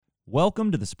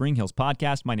Welcome to the Spring Hills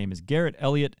Podcast. My name is Garett,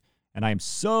 Elliott, and I am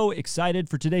so excited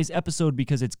for today's episode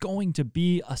because it's going to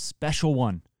be a special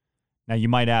one. Now, you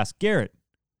might ask, Garett,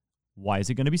 why is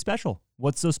it going to be special?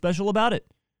 What's so special about it?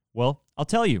 Well, I'll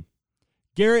tell you.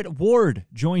 Garrett Ward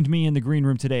joined me in the green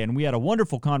room today, and we had a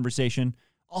wonderful conversation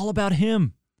all about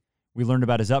him. We learned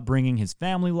about his upbringing, his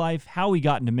family life, how he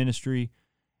got into ministry,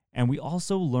 and we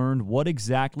also learned what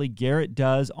exactly Garrett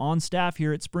does on staff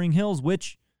here at Spring Hills,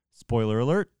 which, spoiler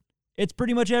alert, it's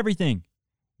pretty much everything.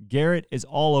 Garrett is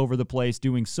all over the place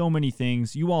doing so many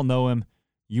things. You all know him.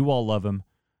 You all love him.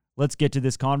 Let's get to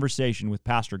this conversation with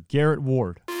Pastor Garrett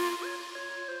Ward.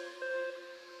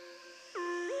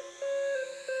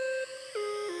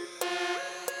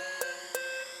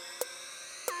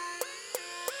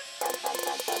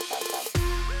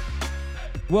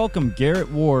 Welcome,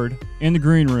 Garrett Ward, in the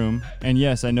green room. And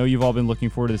yes, I know you've all been looking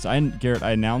forward to this. Garrett,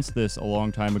 I announced this a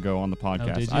long time ago on the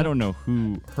podcast. Oh, did you? I don't know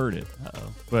who heard it,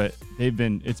 but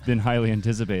it's been highly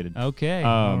anticipated. Okay,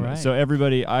 all right. So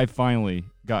everybody, I finally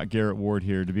got Garrett Ward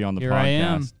here to be on the podcast. I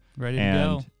am, ready to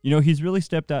go. You know, he's really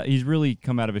stepped out. He's really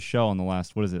come out of his shell in the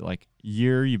last,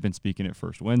 year? You've been speaking at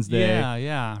First Wednesday.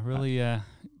 Yeah. Really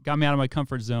got me out of my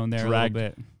comfort zone there a little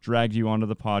bit. Dragged you onto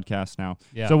the podcast now.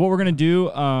 Yeah. So what we're going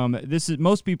to do,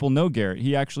 most people know Garrett.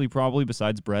 He actually probably,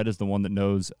 besides Brett, is the one that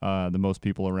knows the most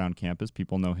people around campus.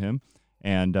 People know him.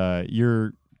 And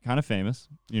you're kind of famous.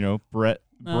 You know, Brett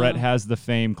has the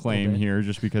fame claim here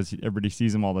just because everybody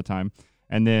sees him all the time.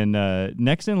 And then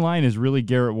next in line is really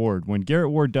Garrett Ward. When Garrett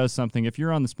Ward does something, if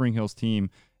you're on the Spring Hills team,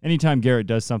 anytime Garrett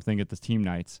does something at the team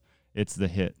nights, it's the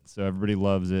hit. So everybody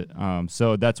loves it.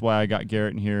 So that's why I got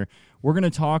Garrett in here. We're going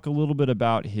to talk a little bit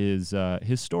about his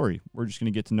story. We're just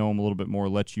going to get to know him a little bit more,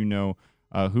 let you know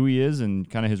who he is and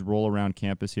kind of his role around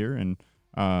campus here, and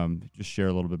just share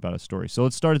a little bit about his story. So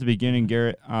let's start at the beginning,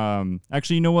 Garrett.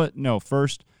 Actually, you know what? No,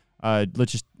 first,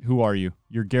 who are you?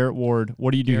 You're Garrett Ward.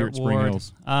 What do you do here at Spring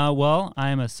Hills? Well, I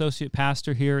am associate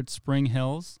pastor here at Spring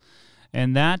Hills,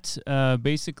 and that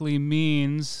basically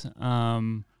means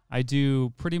I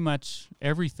do pretty much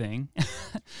everything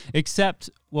except,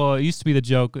 well, it used to be the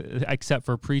joke, except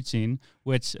for preaching,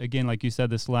 which, again, like you said,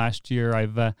 this last year,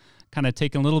 I've kind of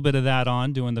taken a little bit of that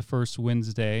on, doing the first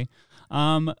Wednesday.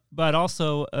 But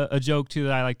also a joke, too,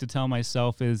 that I like to tell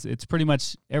myself is it's pretty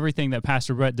much everything that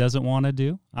Pastor Brett doesn't want to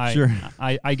do.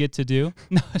 I get to do.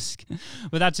 No,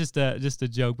 but that's just a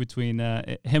joke between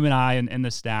him and I and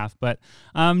the staff. But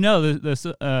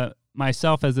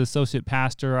myself as the associate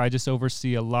pastor, I just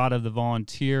oversee a lot of the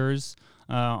volunteers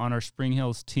on our Spring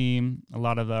Hills team, a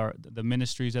lot of the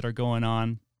ministries that are going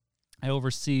on. I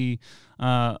oversee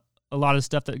a lot of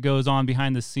stuff that goes on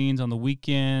behind the scenes on the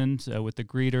weekend with the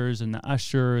greeters and the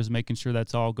ushers, making sure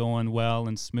that's all going well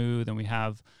and smooth, and we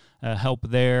have help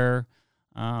there.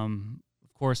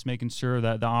 Of course, making sure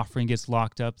that the offering gets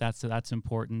locked up. That's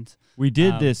important. We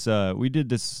did this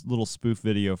little spoof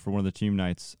video for one of the team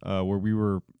nights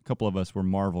where a couple of us were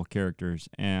Marvel characters,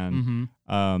 and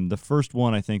the first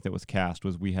one I think that was cast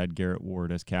was we had Garrett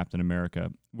Ward as Captain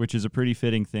America, which is a pretty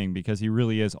fitting thing because he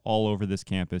really is all over this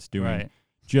campus doing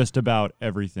just about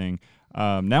everything.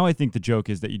 Now I think the joke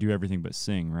is that you do everything but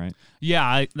sing, right?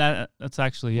 Yeah, that's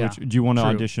actually, yeah. Do you want to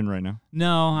audition right now?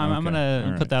 No, I'm going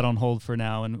to put that on hold for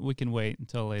now, and we can wait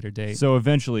until a later date. So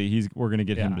eventually we're going to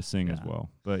get him to sing as well.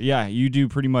 But yeah, you do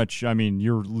pretty much,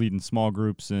 you're leading small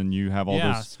groups and you have all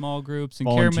those small groups, and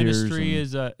care ministry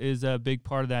is a big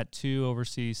part of that too.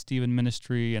 Oversees Stephen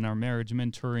ministry and our marriage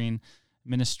mentoring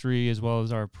ministry, as well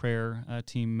as our prayer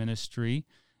team ministry,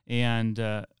 and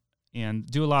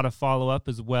do a lot of follow-up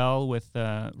as well with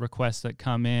requests that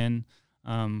come in,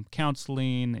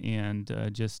 counseling,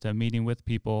 and just meeting with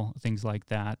people, things like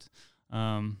that.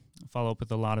 Follow up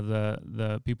with a lot of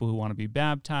the people who want to be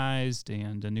baptized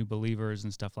and new believers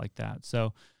and stuff like that.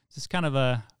 So just kind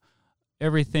of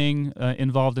everything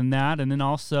involved in that. And then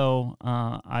also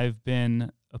I've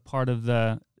been a part of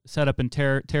the setup and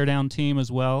tear down team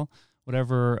as well,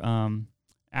 whatever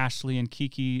Ashley and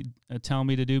Kiki tell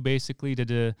me to do, basically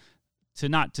to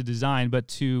not to design, but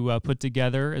to put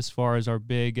together as far as our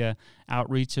big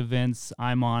outreach events.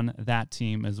 I'm on that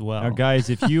team as well. Now, guys,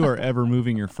 if you are ever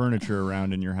moving your furniture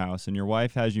around in your house and your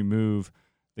wife has you move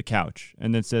the couch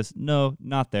and then says, no,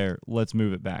 not there, let's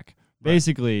move it back. Right.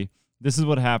 Basically, this is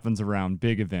what happens around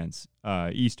big events,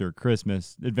 Easter,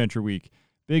 Christmas, Adventure Week,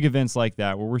 big events like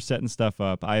that where we're setting stuff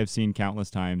up. I have seen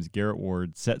countless times Garrett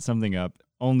Ward set something up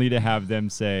only to have them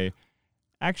say,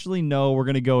 actually, no, we're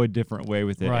going to go a different way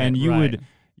with it. Right, and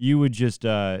you would just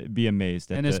be amazed.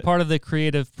 And it's part of the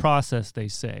creative process, they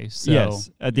say. So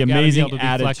yes, at the amazing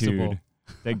attitude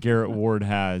that Garrett Ward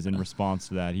has in response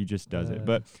to that. He just does it.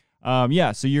 But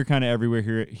So you're kind of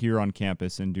everywhere here on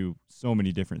campus and do so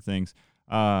many different things.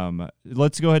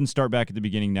 Let's go ahead and start back at the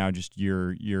beginning now, just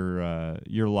your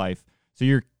life. So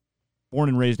you're born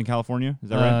and raised in California, is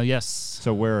that right? Yes.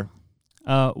 So where?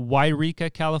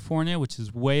 Yreka, California, which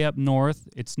is way up north.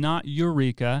 It's not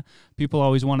Eureka. People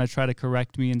always want to try to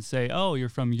correct me and say, oh, you're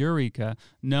from Eureka.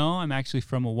 No, I'm actually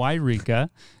from Yreka.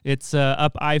 It's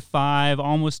up I-5,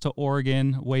 almost to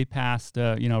Oregon, way past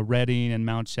Redding and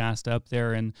Mount Shasta, up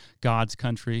there in God's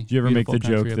country. Do you ever make the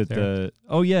joke that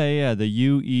the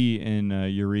UE in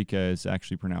Eureka is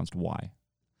actually pronounced Y?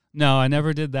 No, I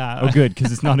never did that. Oh, good,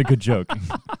 because it's not a good joke.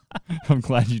 I'm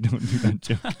glad you don't do that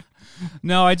joke.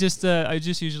 No, I just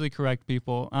usually correct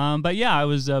people. But yeah, I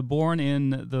was born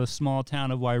in the small town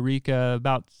of Yreka,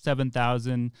 about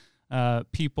 7,000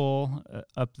 people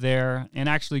up there, and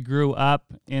actually grew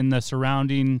up in the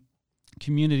surrounding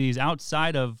communities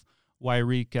outside of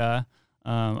Yreka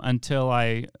until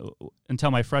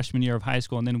my freshman year of high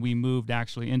school, and then we moved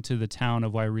actually into the town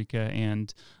of Yreka,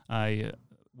 and I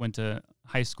went to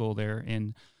high school there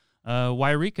in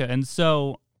Yreka, and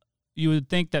so. You would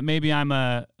think that maybe I'm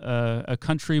a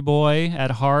country boy at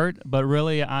heart, but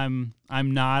really I'm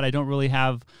not. I don't really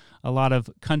have a lot of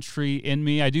country in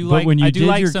me. But when you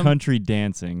did your country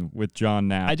dancing with John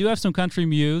Knapp, I do have some country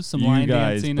muse, some line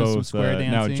dancing, and some square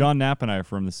dancing. Now John Knapp and I are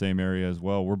from the same area as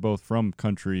well. We're both from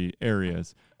country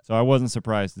areas, so I wasn't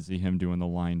surprised to see him doing the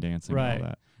line dancing and all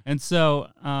that. And so,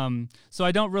 so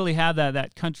I don't really have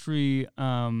that country.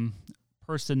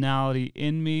 Personality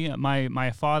in me.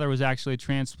 My father was actually a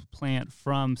transplant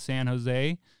from San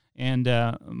Jose,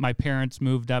 and my parents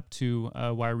moved up to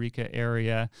Yreka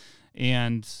area,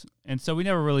 and so we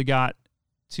never really got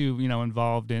to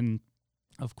involved in,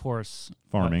 of course,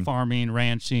 farming,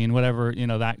 ranching, whatever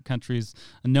that country's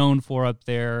known for up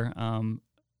there.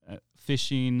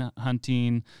 Fishing,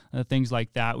 hunting, things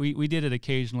like that. We did it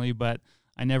occasionally, but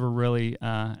I never really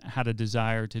had a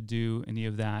desire to do any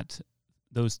of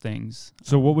those things.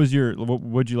 So what would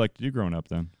you like to do growing up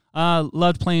then?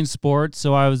 Loved playing sports,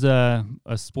 so I was a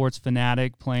sports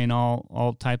fanatic, playing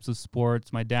all types of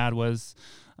sports. My dad was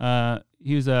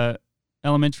he was a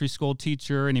elementary school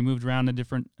teacher, and he moved around in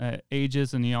different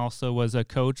ages, and he also was a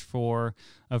coach for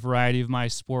a variety of my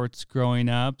sports growing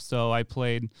up. So I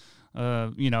played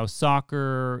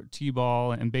soccer,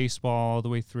 t-ball, and baseball all the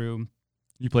way through.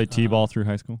 You played t-ball through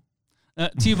high school?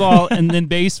 T-ball and then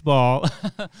baseball.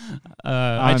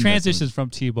 I transitioned from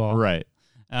T-ball. Right.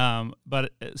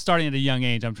 But starting at a young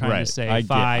age, I'm trying to say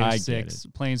 5, 6,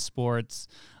 playing sports,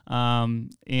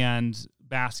 and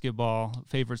basketball.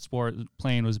 Favorite sport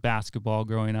playing was basketball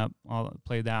growing up.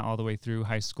 Played that all the way through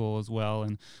high school as well,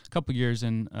 and a couple years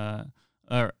in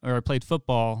or I played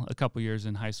football a couple years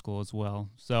in high school as well.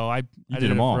 So I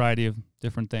did a variety of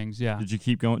different things. Yeah. Did you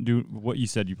keep going? Do what you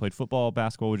said? You played football,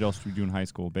 basketball. What else did you do in high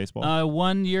school? Baseball.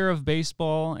 1 year of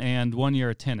baseball and 1 year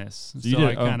of tennis. So you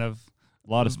did kind of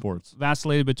a lot of sports.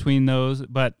 Vacillated between those,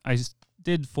 but I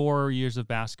did 4 years of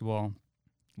basketball.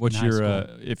 What's your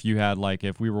if you had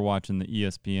if we were watching the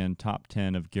ESPN top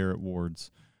 10 of Garrett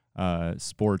Ward's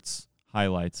sports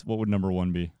highlights, what would number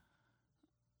 1 be?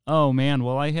 Oh man,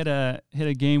 well I hit a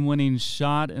game-winning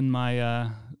shot in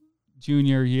my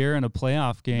junior year in a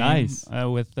playoff game. Nice.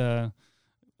 With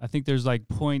I think there's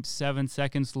 0.7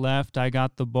 seconds left. I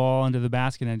got the ball into the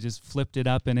basket and I just flipped it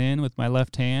up and in with my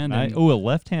left hand. A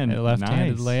left-handed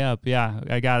left-handed layup. Yeah,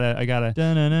 I got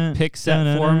a pick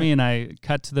set for me, and I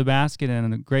cut to the basket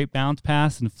and a great bounce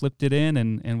pass and flipped it in,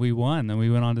 and we won, and we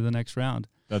went on to the next round.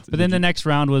 But then the next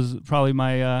round was probably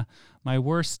my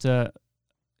worst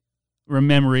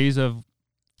memories of.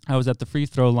 I was at the free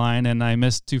throw line, and I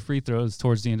missed 2 free throws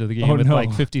towards the end of the game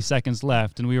with 50 seconds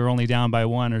left, and we were only down by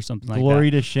 1 or something like that.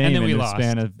 Glory to shame, and then we in lost. The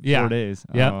span of 4 days.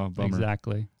 Yeah, bummer.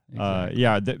 Exactly.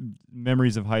 The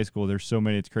memories of high school, there's so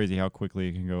many. It's crazy how quickly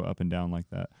it can go up and down like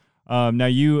that. Now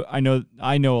I know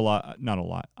a lot, not a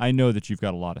lot. I know that you've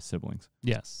got a lot of siblings.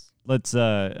 Yes. Let's.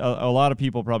 A lot of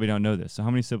people probably don't know this. So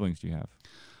how many siblings do you have?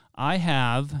 I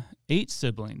have 8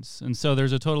 siblings, and so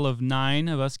there's a total of 9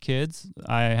 of us kids.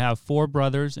 I have 4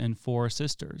 brothers and 4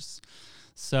 sisters.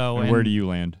 So, and where do you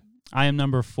land? I am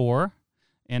number 4,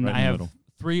 and right I have middle.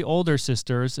 3 older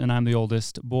sisters, and I'm the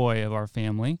oldest boy of our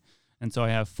family. And so I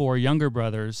have 4 younger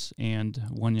brothers and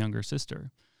 1 younger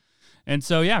sister. And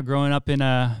so, yeah, growing up in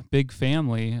a big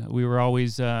family, we were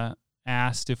always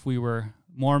asked if we were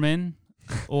Mormon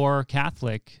or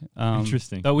Catholic.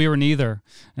 Interesting. But we were neither.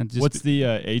 And what's the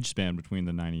age span between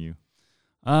the 9 of you?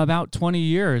 About 20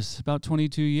 years, about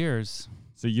 22 years.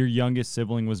 So your youngest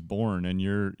sibling was born, and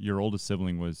your oldest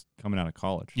sibling was coming out of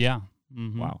college. Yeah.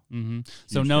 Mm-hmm. Wow. Mm-hmm.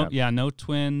 So no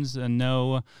twins, and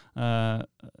no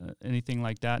anything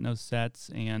like that, no sets,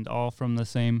 and all from the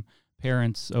same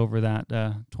parents over that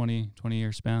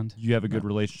 20-year span. Do you have a good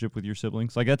relationship with your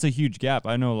siblings? Like, that's a huge gap.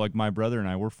 I know, like, my brother and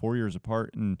I, we're 4 years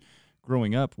apart, and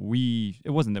growing up, it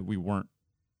wasn't that we weren't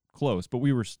close, but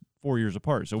we were 4 years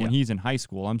apart. So when he's in high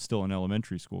school, I'm still an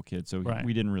elementary school kid, so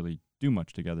we didn't really do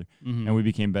much together. Mm-hmm. And we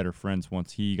became better friends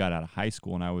once he got out of high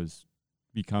school, and I was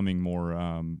becoming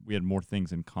more, we had more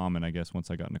things in common, I guess, once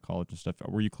I got into college and stuff.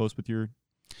 Were you close with your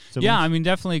siblings? Yeah, I mean,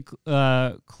 definitely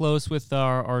close with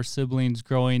our siblings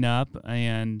growing up,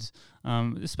 and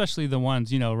especially the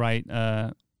ones,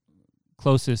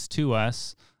 closest to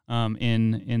us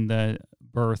in the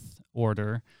birth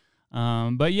order.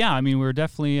 But yeah, I mean, we're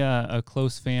definitely a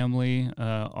close family,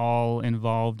 all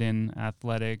involved in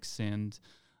athletics and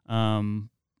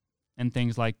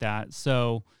things like that.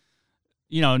 So,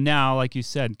 now, like you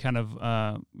said, kind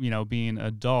of, being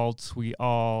adults, we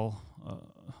all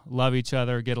love each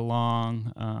other, get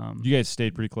along. You guys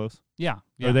stayed pretty close? Yeah.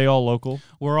 Are they all local?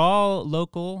 We're all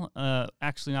local.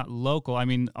 Actually, not local. I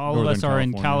mean, all Northern of us are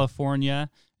California. in California,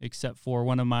 except for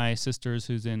one of my sisters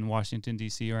who's in Washington,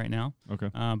 D.C. right now. Okay.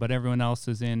 But everyone else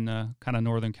is in kind of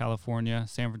Northern California,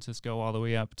 San Francisco, all the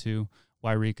way up to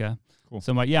Wairika. Cool.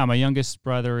 So my youngest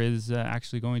brother is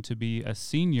actually going to be a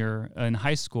senior in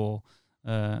high school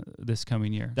this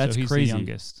coming year. That's so he's crazy. The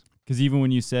youngest. Because even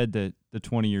when you said that the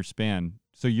 20-year span,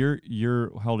 so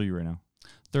you're how old are you right now?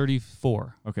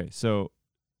 34. Okay, so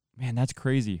man, that's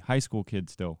crazy. High school kid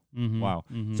still. Mm-hmm. Wow.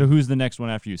 Mm-hmm. So who's the next one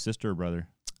after you, sister or brother?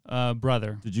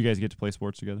 Brother. Did you guys get to play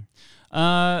sports together?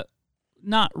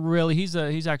 Not really. He's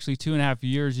actually 2.5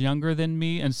 years younger than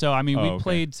me, and so I mean we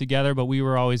played together, but we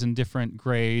were always in different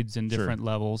grades and different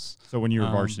levels. So when you were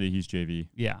varsity, he's JV.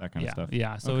 Yeah, that kind of stuff.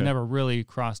 Yeah. So we never really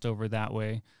crossed over that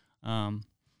way.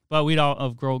 But we'd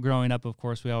all growing up, of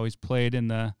course, we always played in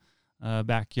the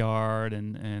backyard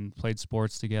and played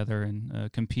sports together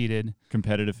and competed.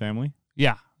 Competitive family?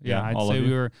 Yeah. I'd say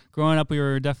we were growing up. We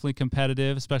were definitely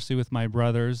competitive, especially with my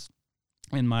brothers,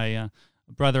 and my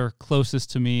brother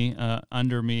closest to me,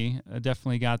 under me,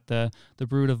 definitely got the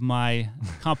brood of my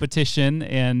competition.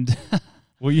 And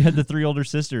well, you had the 3 older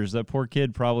sisters. That poor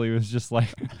kid probably was just like,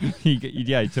 he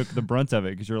took the brunt of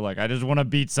it because you're like, I just want to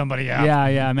beat somebody out.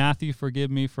 Yeah. Matthew,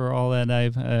 forgive me for all that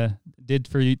I've did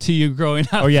to you growing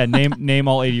up. Oh yeah, name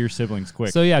all 8 of your siblings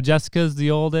quick. So yeah, Jessica's the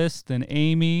oldest, then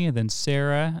Amy, then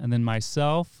Sarah, and then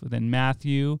myself, then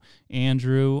Matthew,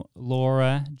 Andrew,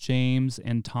 Laura, James,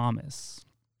 and Thomas.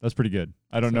 That's pretty good.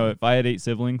 I don't know if I had 8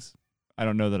 siblings. I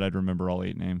don't know that I'd remember all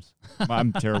 8 names.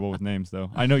 I'm terrible with names, though.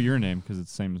 I know your name because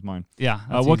it's the same as mine. Yeah.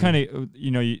 What kind of,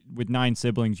 with 9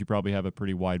 siblings, you probably have a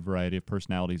pretty wide variety of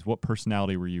personalities. What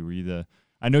personality were you? Were you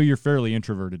I know you're fairly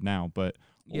introverted now, but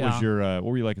what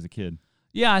were you like as a kid?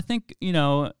 Yeah, I think,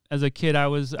 as a kid, I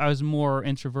was more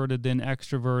introverted than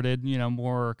extroverted,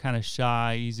 more kind of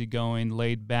shy, easygoing,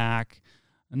 laid back,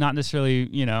 not necessarily,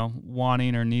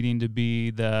 wanting or needing to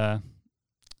be the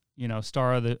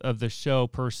star of the show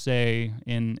per se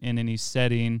in any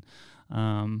setting.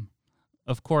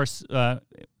 Of course,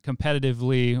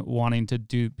 competitively wanting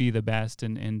to be the best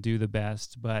and do the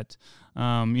best. But,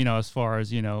 as far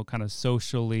as, kind of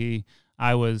socially,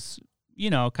 I was,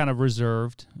 kind of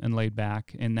reserved and laid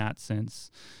back in that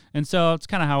sense. And so it's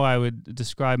kind of how I would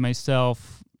describe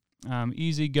myself,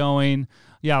 easygoing.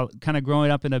 Yeah, kind of growing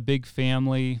up in a big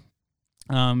family.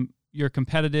 You're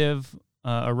competitive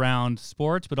around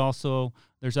sports, but also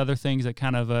there's other things that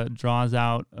kind of draws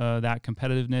out that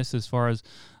competitiveness, as far as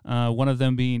one of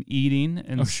them being eating.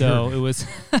 And it was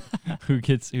who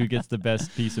gets the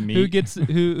best piece of meat,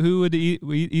 who would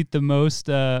eat the most,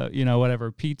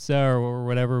 whatever pizza or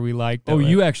whatever we like.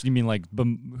 You actually mean like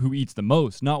who eats the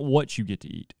most, not what you get to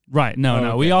eat. Right. No.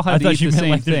 Okay. We all had to eat the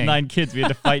same thing. There's 9 kids. We had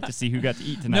to fight to see who got to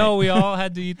eat tonight. No, we all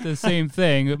had to eat the same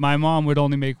thing. My mom would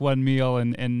only make one meal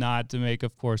and not to make,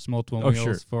 of course, multiple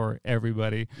meals for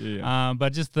everybody. Yeah.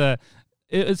 But just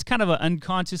it's kind of an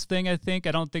unconscious thing, I think.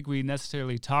 I don't think we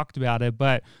necessarily talked about it,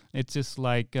 but it's just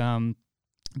like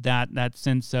that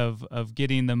sense of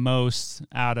getting the most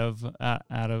out of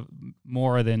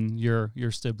more than your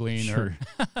sibling. Sure.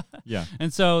 Yeah.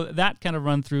 And so that kind of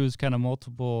run through is kind of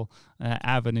multiple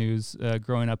avenues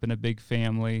growing up in a big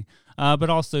family. But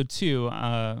also too,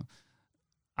 I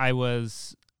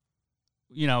was,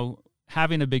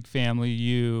 having a big family,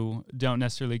 you don't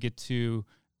necessarily get to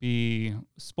be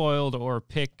spoiled or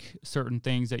pick certain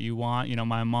things that you want.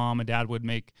 My mom and dad would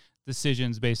make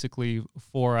decisions basically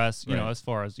for us, you Right. know, as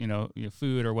far as,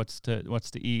 food or what's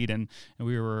to eat. And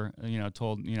we were,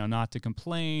 told, not to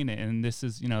complain. And this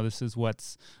is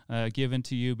what's given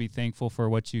to you. Be thankful for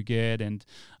what you get. And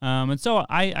so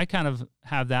I kind of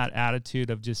have that attitude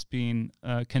of just being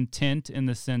content in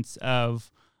the sense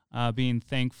of being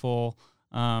thankful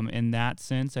in that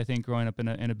sense. I think growing up in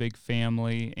a big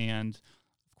family, and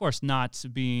of course not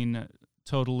being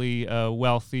totally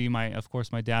wealthy. My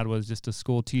dad was just a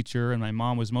school teacher, and my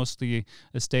mom was mostly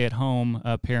a stay-at-home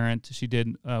parent. She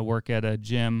did work at a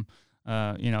gym,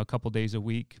 a couple days a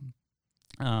week.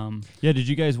 Did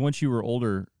you guys, once you were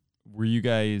older, were you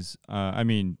guys?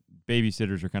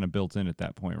 Babysitters are kind of built in at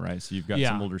that point, right? So you've got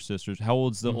some older sisters. How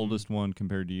old's the oldest one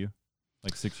compared to you?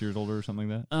 Like 6 years older or something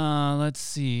like that? Let's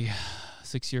see,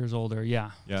 6 years older.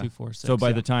 Yeah. 2, 4, 6. So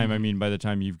by the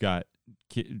time you've got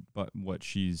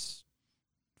she's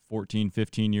 14,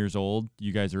 15 years old,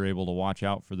 you guys are able to watch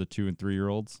out for the 2 and 3 year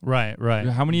olds. Right.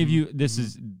 How many of you,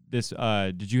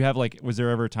 did you have was there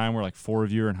ever a time where 4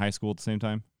 of you are in high school at the same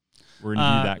time? Were any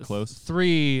of you that close?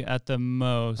 3 at the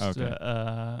most. Okay.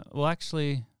 Well,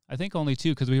 actually, I think only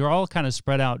 2, because we were all kind of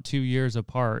spread out 2 years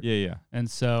apart. Yeah. And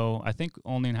so I think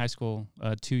only in high school,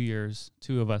 2 years,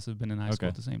 2 of us have been in high school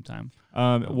at the same time.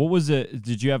 What was it?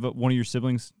 Did you have one of your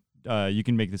siblings? You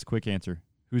can make this quick answer.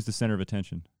 Who's the center of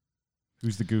attention?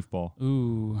 Who's the goofball?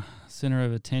 Ooh, center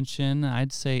of attention.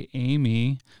 I'd say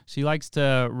Amy. She likes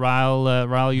to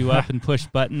rile you up and push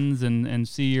buttons and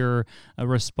see your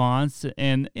response.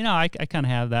 And I kind of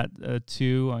have that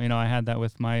too. I had that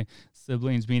with my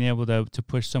siblings, being able to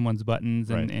push someone's buttons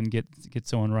and get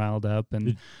someone riled up.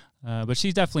 And but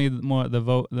she's definitely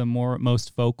the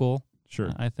most vocal.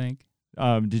 Sure, I think.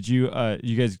 Did you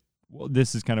guys? Well,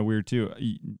 this is kind of weird too.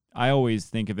 I always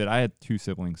think of it. I had 2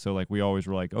 siblings, so we always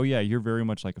were like, "Oh yeah, you're very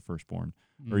much like a firstborn,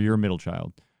 or you're a middle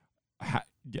child."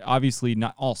 Obviously,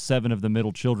 not all 7 of the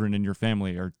middle children in your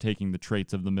family are taking the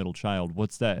traits of the middle child.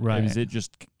 What's that? Right. Is it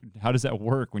just? How does that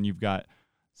work when you've got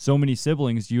so many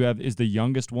siblings? Is the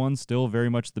youngest one still very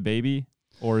much the baby,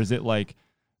 or is it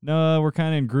no, we're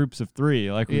kind of in groups of 3,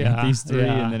 we got these 3,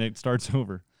 and then it starts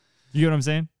over? You get what I'm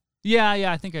saying?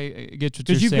 Yeah, I think I get what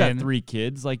you're saying. Because you've got 3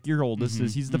 kids, your oldest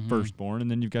he's the firstborn, and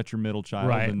then you've got your middle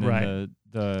child, and then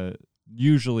the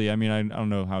usually, I don't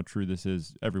know how true this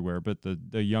is everywhere, but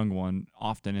the young one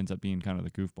often ends up being kind of the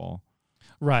goofball.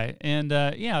 Right, and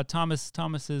Thomas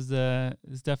is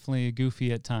definitely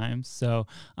goofy at times. So,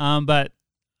 but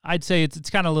I'd say it's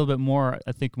kind of a little bit more,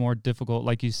 I think, more difficult,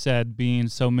 like you said, being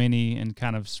so many and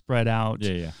kind of spread out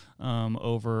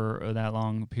over that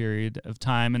long period of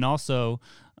time, and also.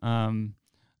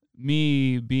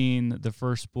 Me being the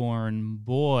firstborn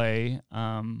boy,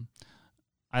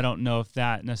 I don't know if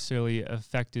that necessarily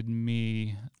affected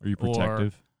me. Are you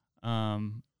protective? Or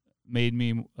made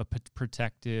me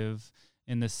protective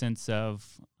in the sense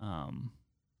of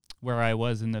where I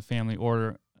was in the family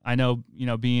order. I know,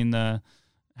 being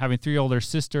having 3 older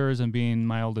sisters and being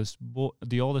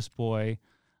the oldest boy,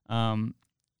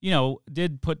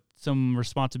 did put some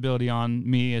responsibility on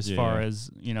me as far as,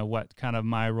 what kind of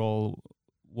my role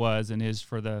was and is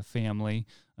for the family,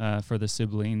 for the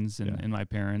siblings and my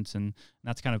parents. And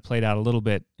that's kind of played out a little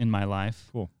bit in my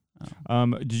life. Cool.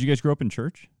 Did you guys grow up in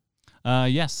church?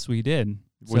 Yes, we did.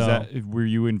 Were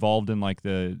you involved in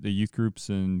the youth groups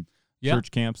and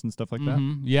church camps and stuff like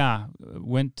that? Yeah.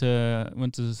 Went to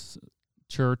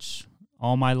church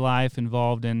all my life,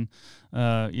 involved in,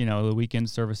 the weekend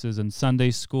services and Sunday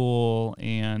school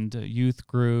and youth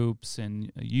groups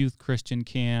and youth Christian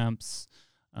camps,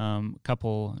 a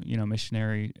couple,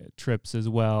 missionary trips as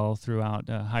well throughout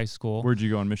high school. Where'd you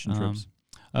go on mission trips?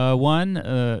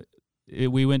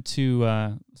 We went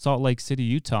to Salt Lake City,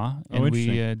 Utah, and we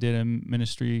did a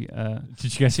ministry.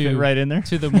 Did you guys fit right in there?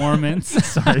 To the Mormons.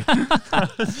 Sorry.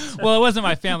 Well, it wasn't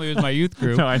my family; it was my youth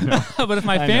group. No, I know. But if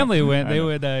my family went, they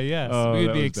would. Yes, we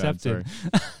would be accepted.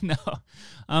 No,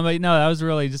 but no, that was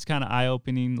really just kind of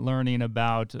eye-opening, learning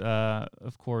about,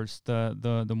 of course,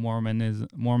 the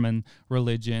Mormon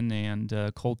religion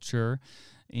and culture,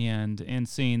 and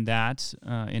seeing that in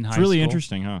high school. It's really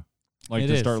interesting, huh?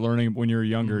 Start learning when you're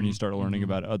younger and you start learning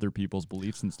Mm-hmm. about other people's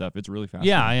beliefs and stuff. It's really fascinating.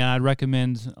 Yeah, and I'd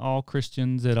recommend all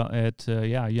Christians at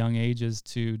young ages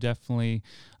to definitely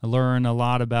learn a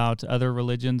lot about other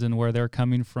religions and where they're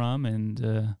coming from,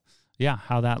 and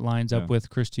how that lines up with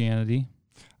Christianity.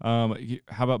 How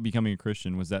about becoming a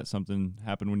Christian? Was that something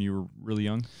happened when you were really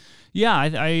young? Yeah,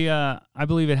 I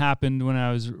believe it happened when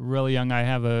I was really young. I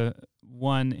have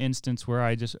one instance where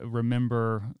I just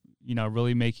remember,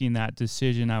 really making that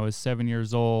decision. I was 7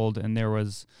 years old, and there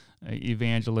was an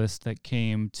evangelist that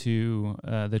came to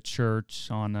the church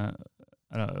on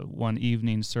one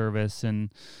evening service,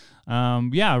 and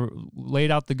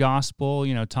laid out the gospel.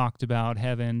 Talked about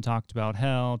heaven, talked about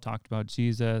hell, talked about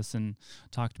Jesus, and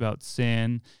talked about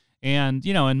sin. And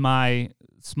in my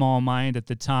small mind at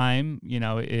the time,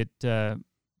 it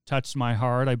touched my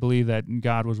heart. I believe that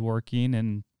God was working,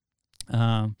 and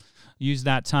used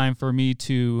that time for me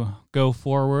to go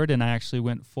forward. And I actually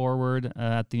went forward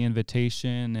at the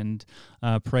invitation and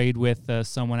prayed with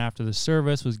someone after the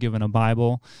service, was given a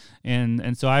Bible.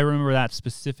 And so I remember that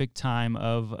specific time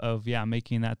of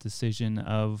making that decision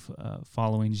of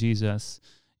following Jesus,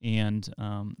 and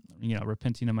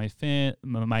repenting of my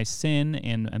sin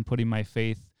and putting my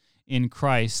faith in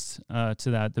Christ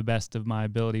to the best of my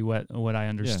ability, what I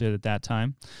understood at that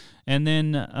time. And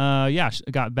then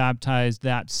got baptized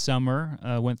that summer.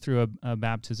 Went through a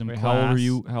baptism class. How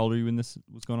old are you when this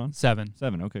was going on? 7.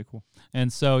 Okay, cool.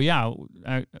 And so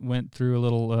I went through a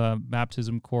little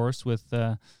baptism course with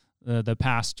the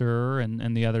pastor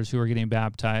and the others who were getting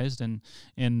baptized, and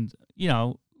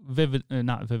not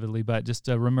vividly, but just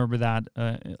to remember that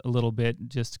a little bit,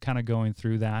 just kind of going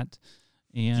through that.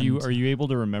 And are you able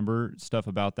to remember stuff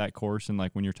about that course, and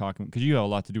like when you're talking, because you have a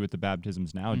lot to do with the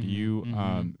baptisms now? Mm-hmm, do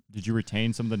you did you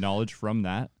retain some of the knowledge from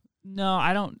that? No,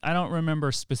 I don't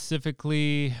remember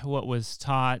specifically what was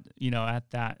taught, in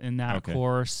that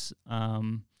course.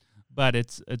 But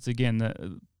it's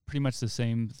again pretty much the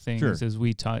same things as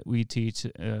we teach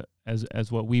as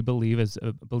what we believe as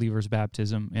a believer's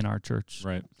baptism in our church.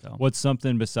 Right. So. What's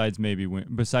something besides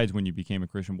when you became a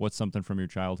Christian? What's something from your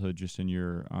childhood, just in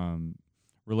your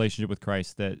relationship with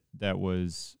Christ, that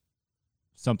was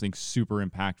something super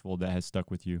impactful that has stuck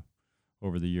with you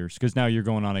over the years? Because now you're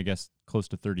going on, I guess, close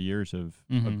to 30 years of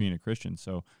being a Christian.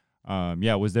 So,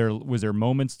 was there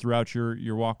moments throughout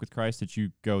your walk with Christ that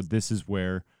you go, this is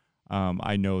where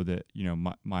I know that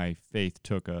my faith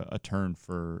took a turn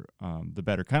for the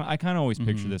better? I kind of always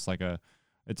picture this like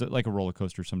it's like a roller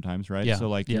coaster sometimes, right? Yeah. So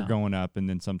like you're going up, and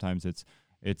then sometimes it's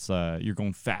you're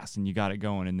going fast and you got it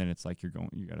going, and then it's like you got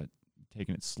to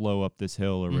taking it slow up this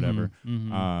hill or whatever.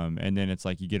 And then it's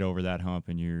like you get over that hump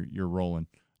and you're rolling.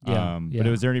 But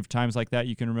was there any times like that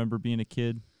you can remember being a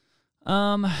kid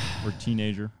or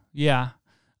teenager? Yeah.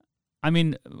 I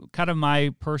mean, kind of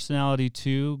my personality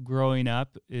too, growing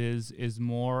up, is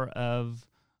more of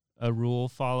a rule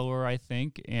follower, I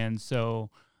think. And so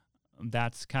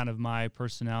that's kind of my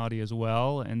personality as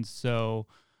well. And so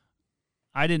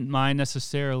I didn't mind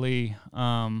necessarily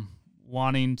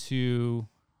wanting to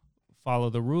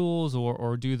follow the rules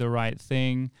or do the right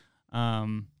thing.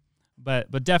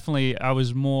 But definitely it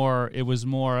was more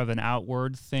of an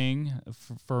outward thing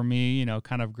for me,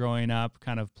 kind of growing up,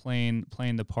 kind of playing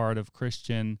the part of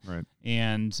Christian. Right.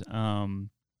 And,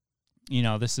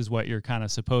 this is what you're kind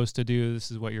of supposed to do. This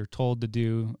is what you're told to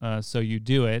do. So you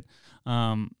do it,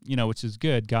 which is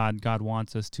good. God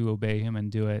wants us to obey him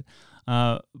and do it.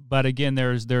 But again,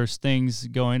 there's things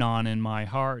going on in my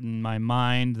heart and my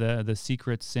mind, the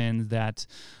secret sins that,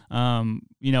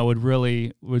 would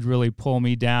really pull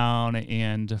me down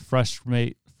and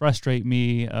frustrate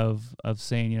me of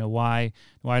saying, why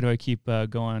do I keep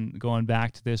going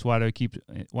back to this? Why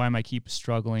am I keep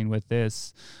struggling with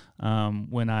this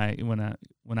when I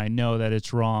know that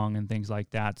it's wrong and things like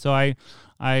that. So I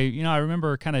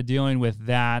remember kind of dealing with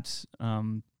that.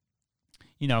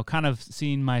 Kind of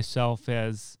seeing myself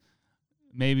as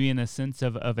maybe in a sense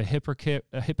of a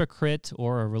hypocrite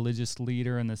or a religious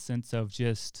leader, in the sense of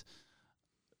just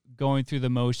going through the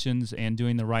motions and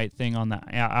doing the right thing on the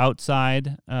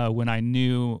outside, when I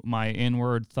knew my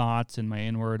inward thoughts and my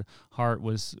inward heart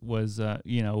was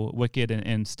wicked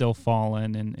and still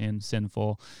fallen and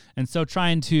sinful. And so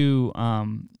trying to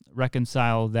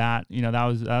reconcile that,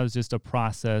 that was just a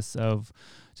process of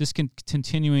just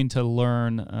continuing to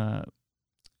learn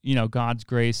God's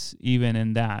grace even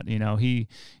in that. He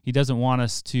doesn't want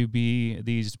us to be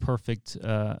these perfect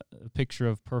picture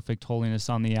of perfect holiness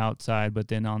on the outside, but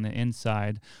then on the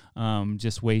inside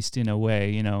just wasting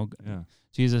away.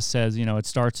 Jesus says it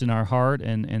starts in our heart,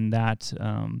 and that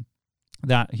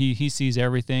that he sees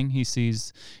everything. He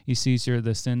sees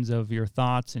the sins of your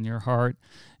thoughts and your heart,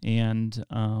 and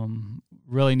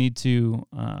really need to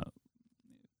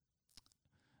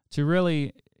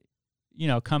really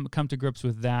come to grips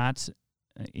with that,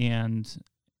 and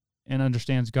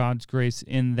understands God's grace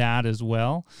in that as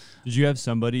well. Did you have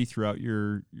somebody throughout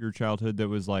your childhood that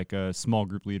was like a small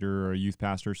group leader or a youth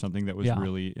pastor or something that was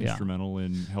really instrumental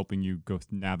in helping you go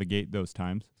navigate those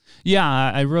times? Yeah,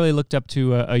 I really looked up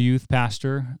to a youth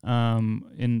pastor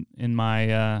in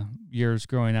my years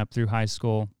growing up through high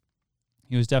school.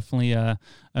 He was definitely a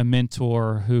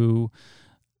mentor who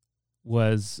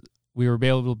was we were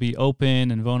able to be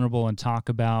open and vulnerable and talk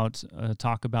about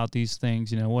these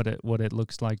things. What it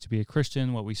looks like to be a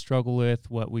Christian, what we struggle with,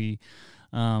 what we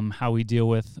how we deal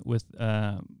with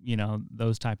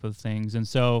those type of things. And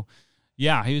so,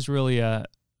 yeah, he was really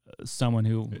someone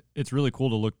who. It's really cool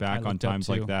to look back on times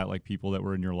like that, like people that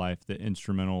were in your life, the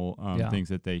instrumental things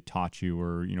that they taught you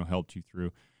or helped you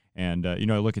through. And I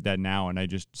look at that now, and I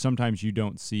just sometimes you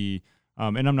don't see.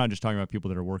 And I'm not just talking about people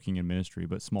that are working in ministry,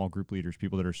 but small group leaders,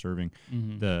 people that are serving,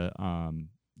 the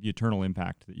eternal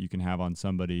impact that you can have on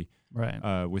somebody,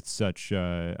 right? With such,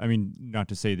 not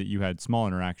to say that you had small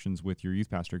interactions with your youth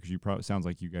pastor, because sounds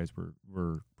like you guys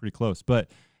were pretty close,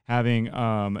 but having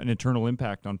an eternal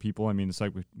impact on people. I mean, it's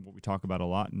like what we talk about a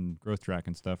lot in Growth Track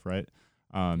and stuff, right?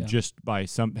 Just by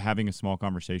having a small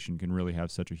conversation can really have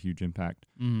such a huge impact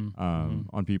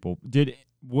on people. Did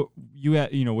what you had,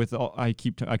 with all, I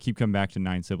keep coming back to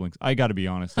 9 siblings. I got to be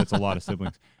honest, that's a lot of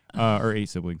siblings, or 8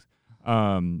 siblings.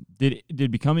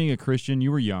 Did becoming a Christian,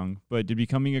 you were young, but did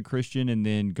becoming a Christian and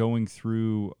then going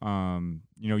through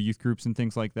youth groups and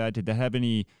things like that, did that have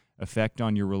any effect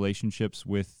on your relationships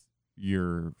with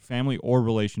your family or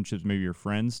relationships, maybe your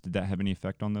friends? Did that have any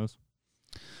effect on those?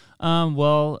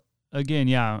 Well, again,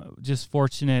 yeah, just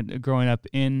fortunate growing up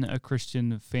in a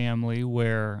Christian family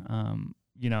where,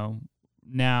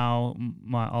 now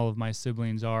all of my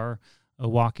siblings are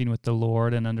walking with the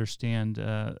Lord and understand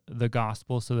the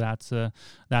gospel. So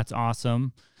that's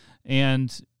awesome.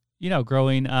 And,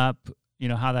 growing up,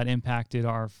 how that impacted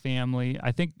our family.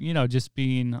 I think, just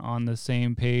being on the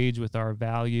same page with our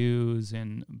values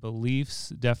and beliefs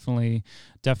definitely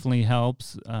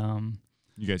helps.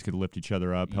 You guys could lift each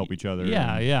other up, help each other.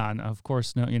 Yeah, and of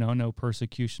course, no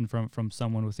persecution from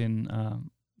someone within.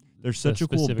 There's such a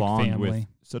cool bond family.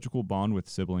 with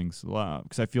siblings,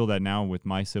 because I feel that now with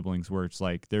my siblings, where it's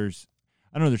like there's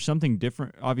something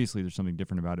different. Obviously, there's something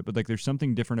different about it, but like there's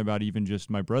something different about even just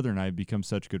my brother and I have become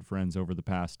such good friends over the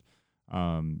past,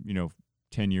 10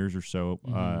 years or so,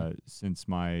 since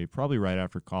probably right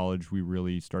after college, we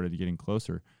really started getting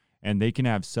closer, and they can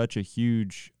have such a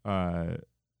huge. To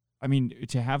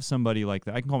have somebody like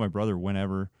that, I can call my brother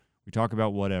whenever, we talk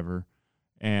about whatever,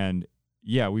 and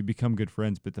yeah, we become good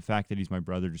friends, but the fact that he's my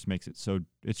brother just makes it so,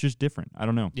 it's just different. I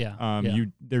don't know. Yeah.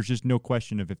 There's just no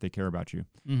question of if they care about you.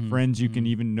 Friends, you can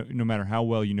even, no matter how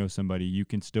well you know somebody, you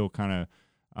can still kind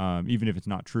of, even if it's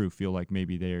not true, feel like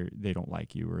maybe they don't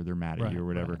like you or they're mad at you or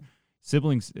whatever. Right.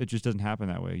 Siblings, it just doesn't happen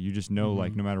that way. You just know,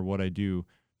 like, no matter what I do,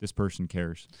 this person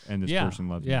cares and this person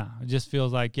loves me. Yeah, it just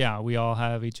feels like, we all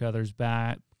have each other's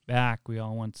back. We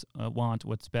all want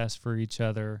what's best for each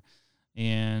other.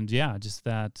 And just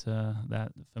that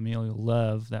familial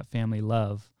love, that family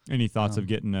love. Any thoughts of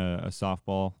getting a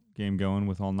softball game going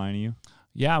with all 9 of you?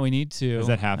 Yeah, we need to. Has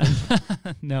that happened?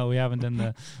 No, we haven't done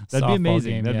the That'd be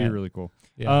amazing. Game That'd yet. be really cool.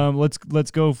 Yeah.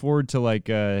 Let's go forward to like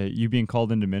you being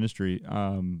called into ministry.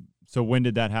 So when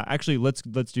did that happen? Actually, let's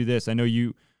do this. I know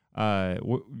you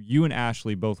and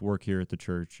Ashley both work here at the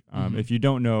church. If you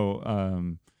don't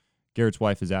know, Garrett's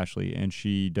wife is Ashley, and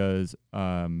she does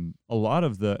a lot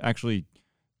of the Ashley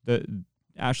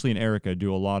and Erica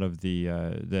do a lot of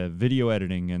the video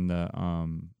editing and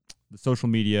the social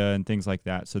media and things like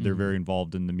that. So they're very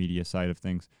involved in the media side of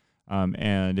things.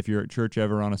 And if you're at church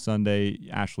ever on a Sunday,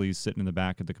 Ashley's sitting in the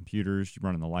back of the computers,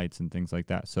 running the lights and things like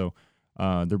that. So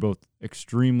they're both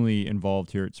extremely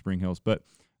involved here at Spring Hills. But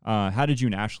how did you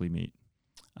and Ashley meet?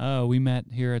 We met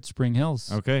here at Spring Hills.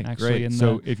 Okay, great.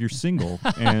 So if you're single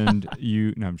and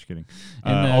no, I'm just kidding.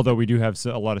 Although we do have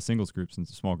a lot of singles groups and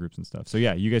small groups and stuff. So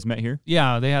yeah, you guys met here?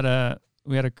 Yeah, we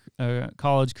had a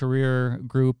college career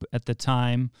group at the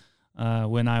time.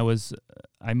 When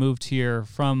I moved here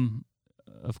from,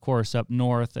 of course, up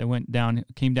north. I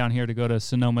came down here to go to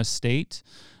Sonoma State,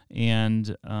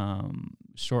 and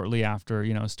shortly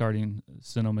after, starting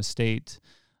Sonoma State,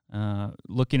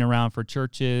 looking around for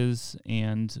churches,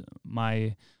 and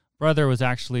my brother was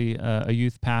actually a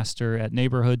youth pastor at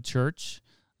Neighborhood Church,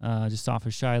 just off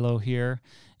of Shiloh here,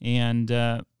 and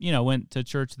went to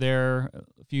church there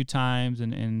a few times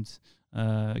and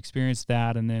experienced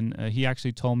that, and then he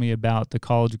actually told me about the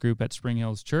college group at Spring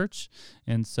Hills Church,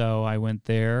 and so I went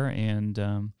there, and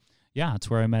that's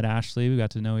where I met Ashley. We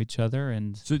got to know each other,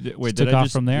 and took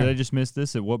off from there. Did I just miss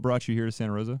this? What brought you here to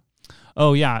Santa Rosa?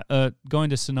 Oh, yeah, going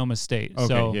to Sonoma State. Okay,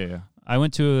 so yeah. I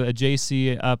went to a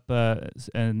JC up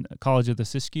in College of the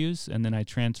Siskiyous, and then I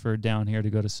transferred down here to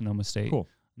go to Sonoma State. Cool.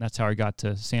 That's how I got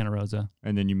to Santa Rosa.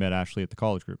 And then you met Ashley at the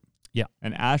college group. Yeah.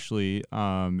 And Ashley,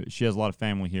 she has a lot of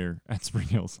family here at Spring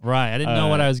Hills. Right. I didn't know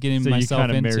what I was getting myself into. So you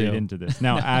kind of married into this.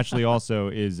 Now, Ashley also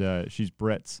is, she's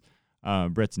Brett's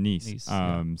niece.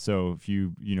 Yeah. So if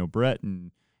you know Brett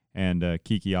and and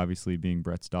Kiki obviously being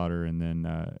Brett's daughter, and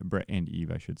then Brett and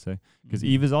Eve, I should say, because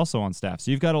Eve is also on staff.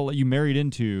 So you married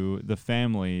into the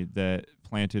family that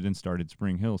planted and started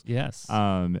Spring Hills. Yes.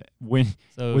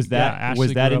 Was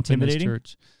that intimidating?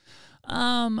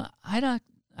 I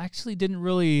actually didn't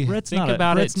really Brett's think not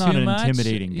about Brett's it too not an much.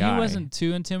 intimidating guy. He wasn't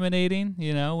too intimidating,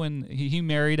 when he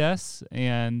married us,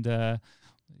 and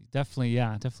definitely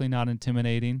not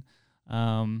intimidating.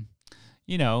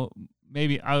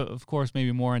 Maybe of course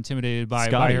more intimidated by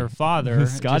her father,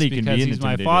 Scotty just can because be he's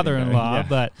my father-in-law. Yeah.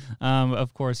 But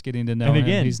of course, getting to know and him,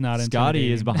 again, he's not Scotty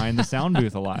intimidating. is behind the sound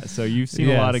booth a lot, so you've seen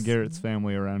a lot of Garrett's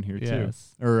family around here too,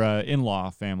 or in-law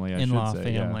family. I should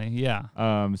say. Family,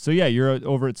 yeah. So you're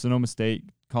over at Sonoma State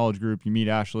College Group. You meet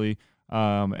Ashley,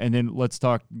 and then let's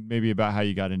talk maybe about how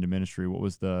you got into ministry. What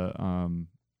was the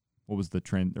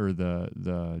trend or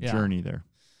the journey there?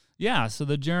 Yeah, so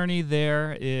the journey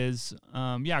there is,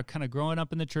 kind of growing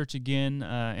up in the church again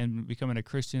and becoming a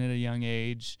Christian at a young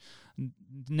age.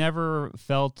 Never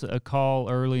felt a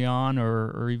call early on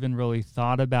or even really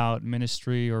thought about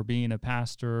ministry or being a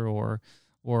pastor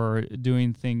or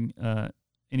doing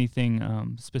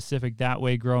anything specific that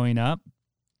way growing up.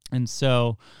 And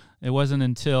so it wasn't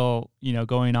until,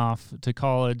 going off to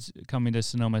college, coming to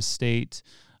Sonoma State,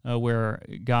 where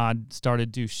God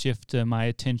started to shift my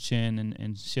attention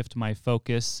and shift my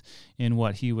focus in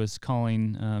what he was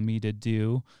calling me to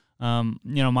do.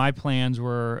 My plans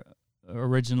were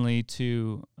originally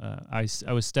to, I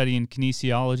was studying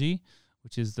kinesiology,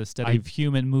 which is the study of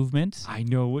human movement. I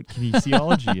know what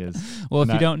kinesiology is. Well,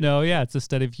 if you don't know, it's a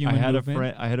study of human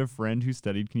movement. I had a friend who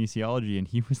studied kinesiology, and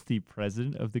he was the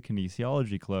president of the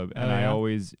kinesiology club. And I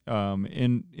always,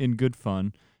 in good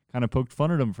fun, kind of poked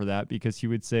fun at him for that because he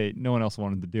would say no one else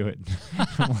wanted to do it.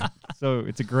 So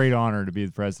it's a great honor to be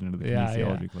the president of the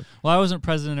kinesiology club. Well, I wasn't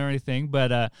president or anything, but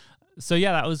that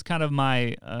was kind of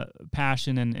my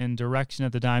passion and direction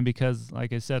at the time because,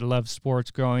 like I said, I loved sports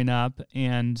growing up,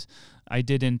 and I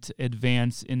didn't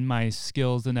advance in my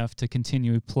skills enough to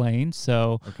continue playing.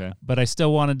 So, but I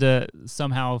still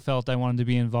felt I wanted to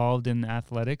be involved in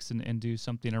athletics and do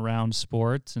something around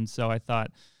sports. And so I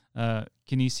thought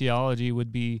kinesiology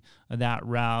would be that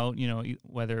route,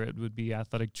 whether it would be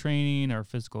athletic training or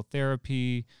physical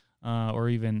therapy or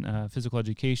even physical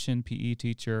education, PE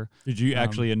teacher. Did you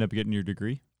actually end up getting your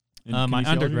degree? My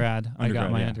undergrad. I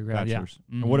got my undergrad,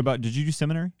 And what about, did you do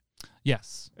seminary?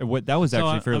 Yes. That was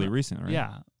actually fairly recent, right?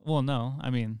 Yeah. Well, no, I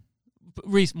mean,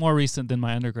 more recent than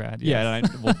my undergrad. Yes.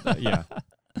 Yeah.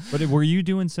 But were you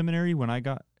doing seminary when I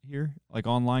got here? Like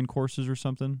online courses or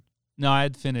something? No, I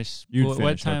had finished.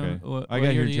 What time? Okay. I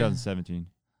got here in 2017.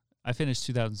 I finished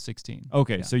 2016.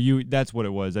 Okay, so that's what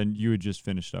it was, and you had just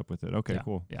finished up with it. Okay,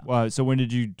 cool. Yeah. So when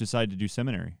did you decide to do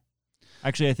seminary?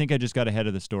 Actually, I think I just got ahead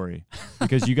of the story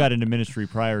because you got into ministry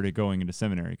prior to going into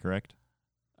seminary, correct?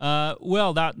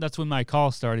 Well, that's when my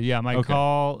call started. Yeah, my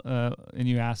call, and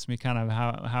you asked me kind of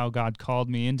how God called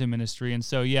me into ministry. And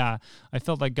so, I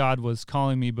felt like God was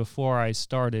calling me before I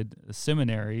started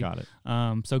seminary. Got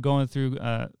it. So going through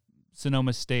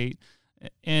Sonoma State,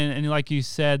 and like you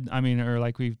said, or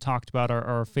like we've talked about,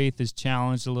 our faith is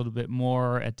challenged a little bit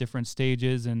more at different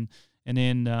stages, and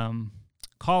in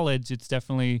college, it's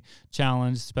definitely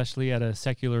challenged, especially at a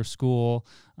secular school,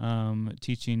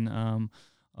 teaching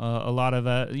a lot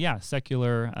of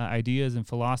secular ideas and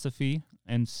philosophy.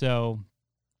 And so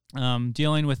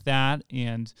dealing with that,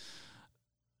 and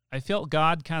I felt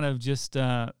God kind of just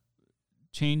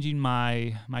changing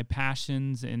my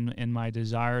passions and my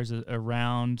desires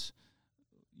around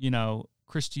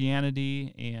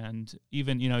Christianity, and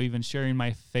even sharing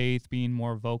my faith, being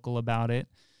more vocal about it.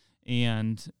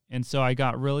 And so I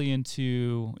got really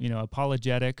into,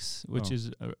 apologetics, which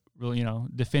is really,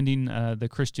 defending the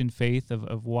Christian faith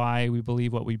of why we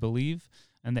believe what we believe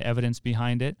and the evidence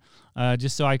behind it,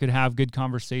 just so I could have good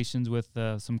conversations with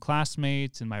some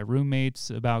classmates and my roommates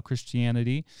about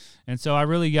Christianity. And so I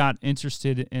really got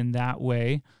interested in that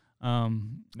way.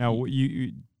 Now,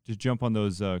 you to jump on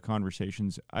those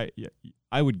conversations,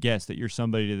 I would guess that you're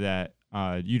somebody that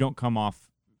you don't come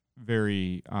off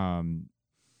very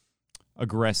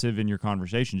aggressive in your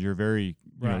conversations. You're a very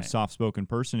soft-spoken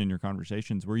person in your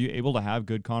conversations. Were you able to have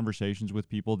good conversations with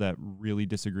people that really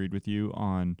disagreed with you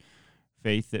on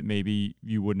faith that maybe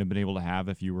you wouldn't have been able to have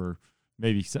if you were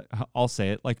maybe, I'll say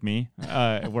it like me,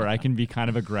 where I can be kind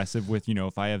of aggressive with,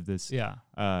 if I have this,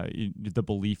 the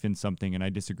belief in something and I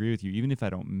disagree with you, even if I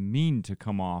don't mean to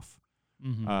come off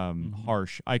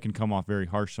harsh. I can come off very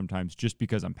harsh sometimes just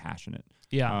because I'm passionate.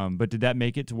 Yeah. But did that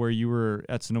make it to where you were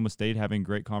at Sonoma State having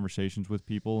great conversations with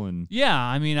people? And yeah,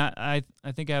 I mean, I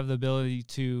think I have the ability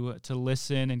to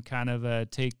listen and kind of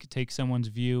take someone's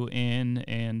view in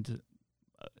and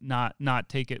not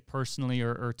take it personally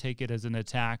or take it as an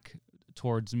attack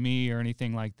towards me or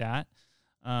anything like that.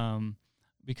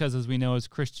 Because as we know as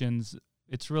Christians,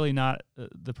 it's really not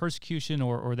the persecution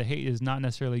or the hate is not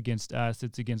necessarily against us.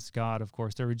 It's against God, of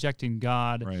course. They're rejecting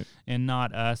God and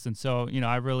not us. And so,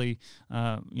 I really,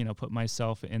 put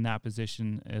myself in that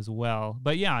position as well.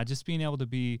 But yeah, just being able to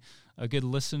be a good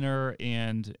listener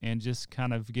and just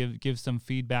kind of give some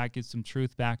feedback, give some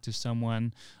truth back to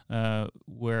someone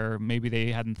where maybe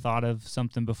they hadn't thought of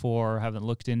something before or haven't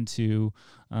looked into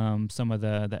some of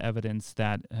the evidence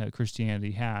that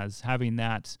Christianity has. Having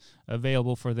that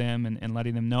available for them and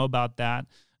letting them know about that.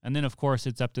 And then, of course,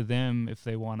 it's up to them if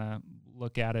they want to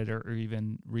look at it or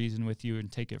even reason with you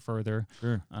and take it further.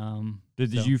 Sure.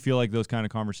 Did you feel like those kind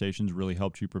of conversations really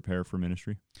helped you prepare for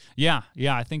ministry? Yeah.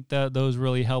 I think that those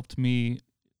really helped me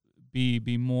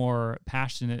be more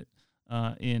passionate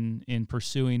in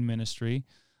pursuing ministry.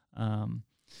 And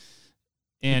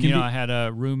I had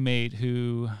a roommate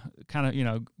who kind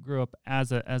of grew up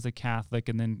as a Catholic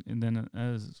and then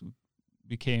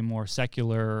became more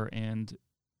secular and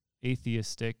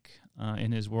atheistic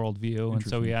in his worldview, and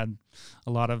so we had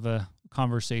a lot of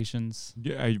conversations.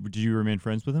 Do you remain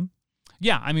friends with him?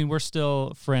 Yeah, I mean, we're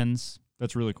still friends.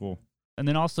 That's really cool. And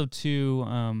then also too,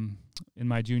 in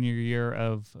my junior year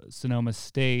of Sonoma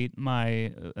State,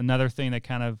 another thing that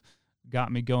kind of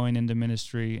got me going into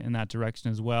ministry in that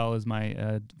direction as well is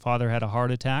my father had a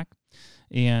heart attack,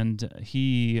 and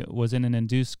he was in an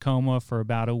induced coma for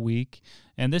about a week.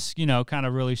 And this, kind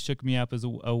of really shook me up as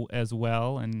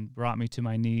well and brought me to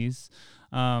my knees.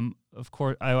 Of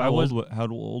course, how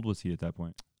old was he at that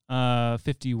point?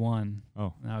 51.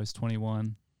 Oh, I was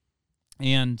 21.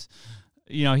 And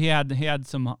he had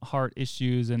some heart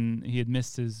issues, and he had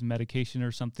missed his medication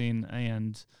or something,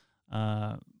 and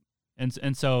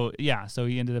so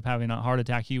he ended up having a heart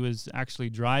attack. He was actually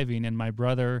driving, and my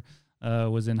brother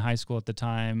was in high school at the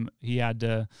time. He had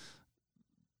to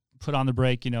put on the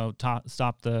brake,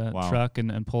 stop the truck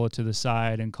and pull it to the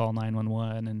side and call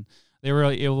 911. And they were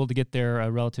able to get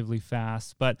there relatively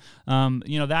fast. But,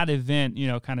 that event,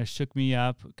 kind of shook me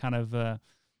up, kind of.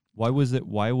 Why was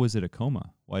it a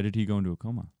coma? Why did he go into a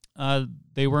coma?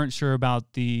 They weren't sure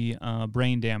about the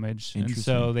brain damage. And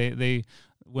so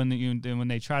when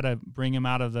they try to bring him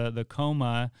out of the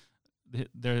coma,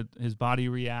 his body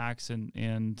reacts and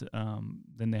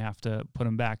then they have to put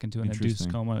him back into an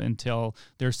induced coma until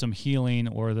there's some healing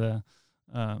or the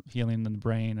healing in the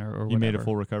brain or whatever. He made a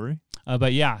full recovery?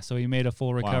 So he made a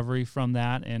full recovery from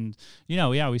that. And,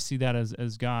 we see that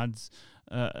as God's,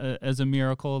 as a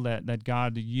miracle that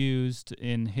God used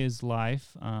in his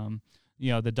life.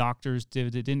 The doctors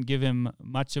didn't give him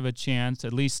much of a chance,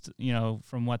 at least,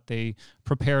 from what they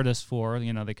prepared us for.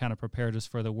 They kind of prepared us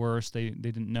for the worst. They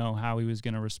didn't know how he was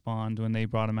going to respond when they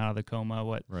brought him out of the coma,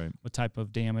 what type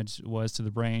of damage was to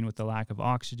the brain with the lack of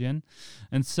oxygen.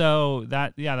 And so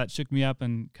that shook me up,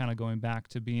 and kind of going back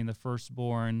to being the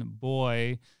firstborn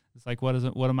boy, it's like, what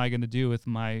am I going to do with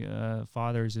my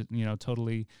father's,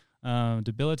 totally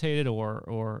debilitated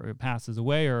or passes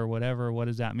away or whatever? What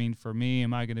does that mean for me?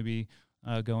 Am I going to be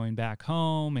going back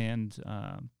home and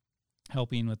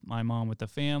helping with my mom with the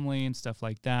family and stuff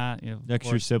like that?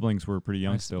 Your siblings were pretty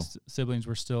young still. Siblings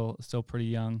were still pretty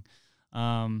young,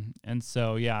 and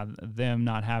so them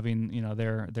not having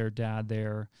their dad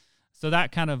there, so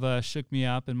that kind of shook me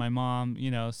up. And my mom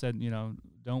said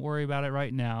don't worry about it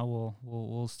right now.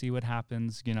 We'll see what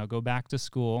happens. Go back to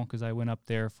school, because I went up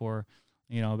there for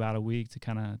about a week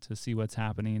to see what's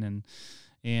happening.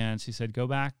 And she said, go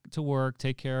back to work,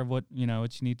 take care of what you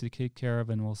need to take care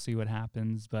of, and we'll see what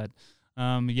happens. But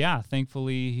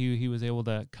thankfully he was able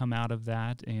to come out of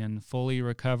that and fully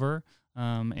recover,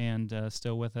 and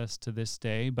still with us to this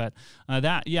day. But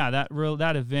that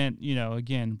event,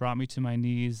 again, brought me to my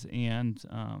knees and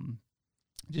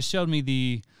just showed me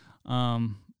the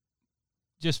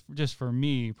just for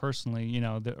me personally,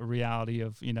 the reality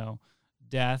of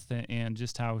death and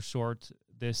just how short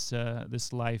this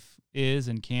life is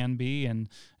and can be. And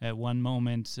at one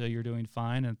moment you're doing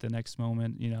fine, at the next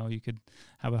moment you could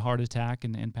have a heart attack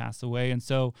and pass away. And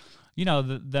so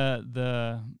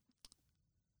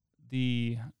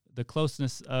the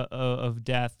closeness of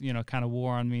death kind of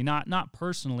wore on me, not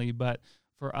personally, but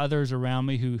for others around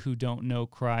me who don't know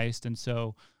Christ. And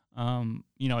so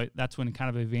that's when kind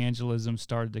of evangelism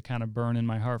started to kind of burn in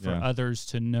my heart for others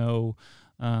to know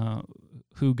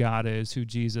who God is, who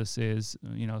Jesus is,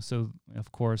 so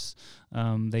of course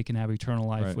they can have eternal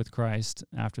life with Christ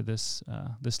after this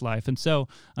life. And so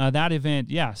that event,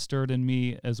 stirred in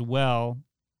me as well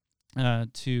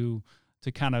to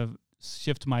kind of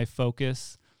shift my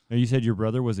focus. Now, you said your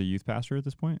brother was a youth pastor at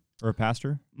this point, or a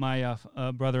pastor? My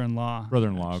brother-in-law.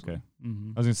 Brother-in-law, actually. okay.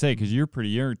 Mm-hmm. I was going to say, because you're pretty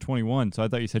young, 21, so I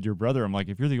thought you said your brother. I'm like,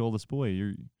 if you're the oldest boy,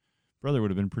 your brother would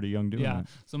have been pretty young doing that.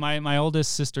 So my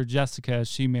oldest sister, Jessica,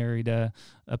 she married a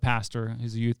pastor.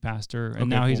 He's a youth pastor, and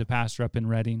now he's a pastor up in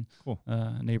Redding,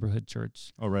 neighborhood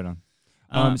church. Oh, right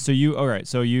on. So you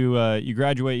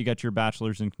graduate, you got your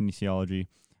bachelor's in kinesiology.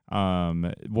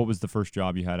 What was the first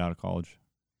job you had out of college?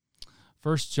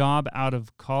 First job out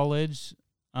of college.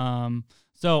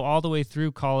 So all the way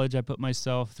through college, I put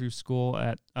myself through school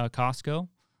at Costco.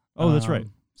 Oh, that's right.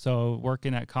 So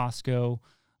working at Costco,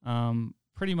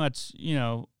 pretty much,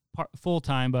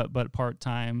 full-time, but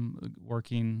part-time,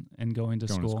 working and going to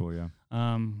school.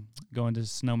 Going to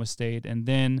Sonoma State. And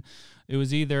then it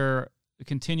was either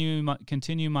continue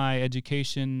my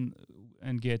education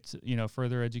and get,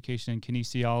 further education in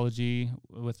kinesiology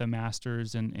with a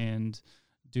master's and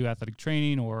do athletic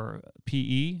training or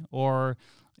PE, or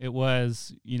it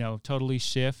was, totally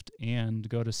shift and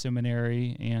go to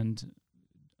seminary and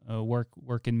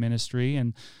work in ministry.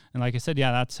 And like I said,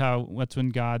 that's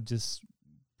when God just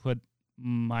put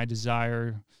my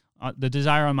desire, the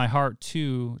desire on my heart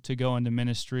to go into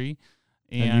ministry.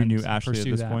 And you knew Ashley at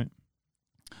this point?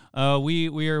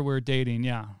 We're dating,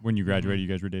 yeah. When you graduated, you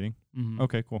guys were dating? Mm-hmm.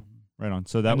 Okay, cool. Right on.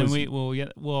 So that and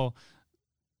was...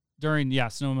 during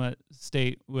Sonoma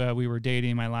State, we were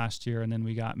dating my last year, and then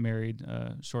we got married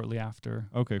shortly after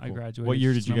I graduated. What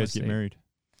year did you Sonoma guys State. get married?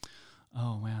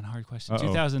 Oh, man, hard question.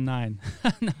 2009.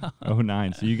 No.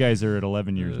 09. So you guys are at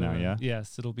 11 years now, yeah?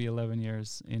 Yes, it'll be 11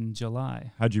 years in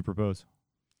July. How'd you propose?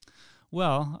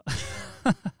 Well,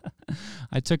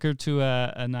 I took her to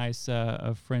a nice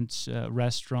French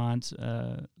restaurant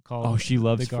called Oh, she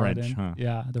loves the Garden. French, huh?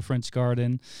 Yeah, the French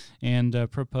Garden,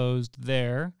 and proposed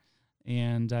there.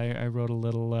 And I wrote a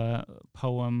little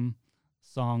poem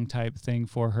song type thing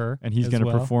for her. And he's going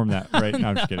to perform that, right? No,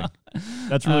 I'm just kidding.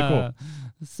 That's really cool.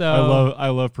 So I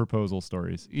love proposal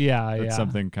stories. Yeah, That's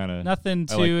something kind of... Nothing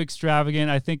too extravagant.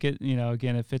 I think it,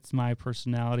 again, it fits my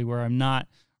personality where I'm not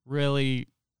really,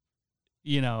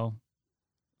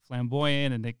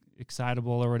 flamboyant and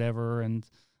excitable or whatever. And,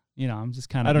 I'm just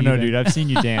kind of... I don't know, dude. I've seen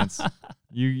you dance.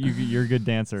 You're a good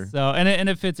dancer. So and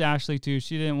it fits Ashley too.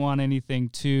 She didn't want anything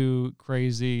too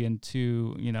crazy and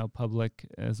too public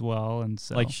as well, and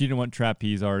so she didn't want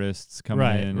trapeze artists coming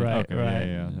in. Right.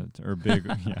 Yeah. Or big,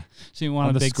 yeah. She wanted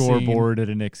on the big scoreboard scene. At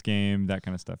a Knicks game, that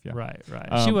kind of stuff. Yeah. Right.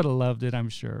 She would have loved it, I'm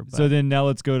sure. But. So then now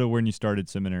let's go to when you started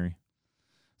seminary.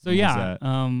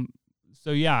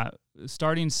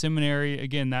 Starting seminary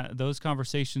again. Those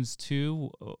conversations too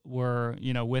were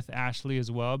with Ashley as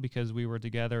well, because we were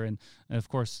together, and of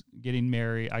course getting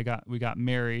married. We got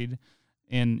married,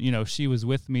 and she was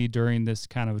with me during this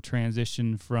kind of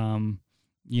transition from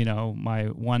my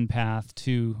one path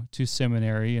to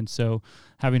seminary, and so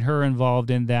having her involved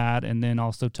in that, and then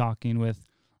also talking with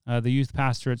the youth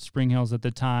pastor at Spring Hills at the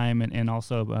time, and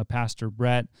also Pastor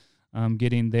Brett.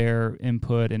 Getting their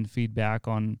input and feedback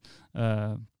on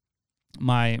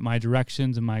my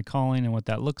directions and my calling and what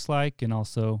that looks like, and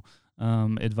also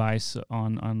advice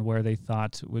on where they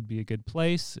thought would be a good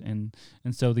place. And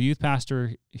so the youth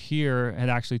pastor here had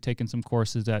actually taken some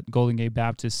courses at Golden Gate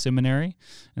Baptist Seminary,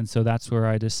 and so that's where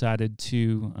I decided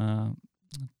to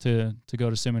go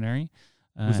to seminary.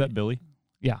 Was that Billy?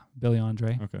 Yeah, Billy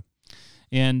Andre. Okay.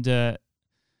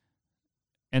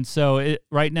 And so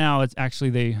right now it's actually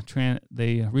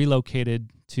they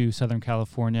relocated to Southern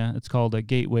California. It's called a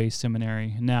Gateway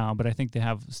Seminary now, but I think they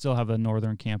still have a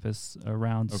northern campus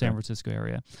around San Francisco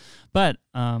area. But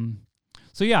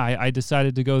I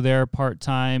decided to go there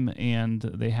part-time, and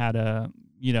they had a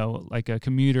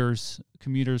commuters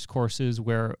courses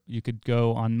where you could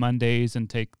go on Mondays and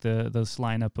take this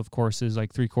lineup of courses,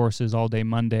 like 3 courses all day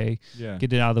Monday,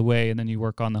 get it out of the way, and then you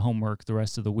work on the homework the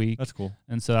rest of the week. That's cool.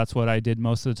 And so that's what I did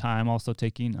most of the time, also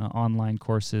taking online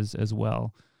courses as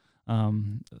well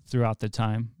throughout the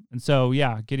time. And so,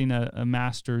 getting a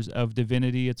Master's of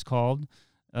Divinity, it's called,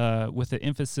 with an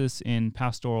emphasis in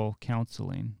pastoral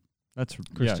counseling. That's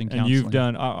Christian counseling. And you've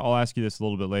done, I'll ask you this a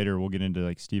little bit later. We'll get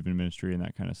into Stephen ministry and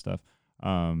that kind of stuff.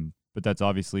 But that's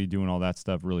obviously doing all that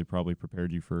stuff really probably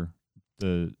prepared you for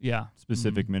the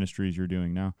specific ministries you're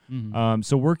doing now. Mm-hmm.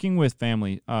 So working with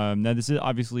family, now this is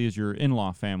obviously is your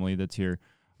in-law family that's here.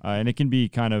 And it can be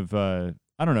kind of, I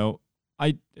don't know.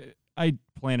 I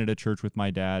planted a church with my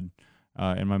dad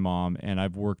and my mom, and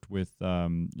I've worked with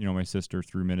my sister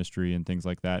through ministry and things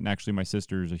like that. And actually, my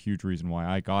sister is a huge reason why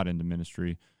I got into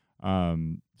ministry.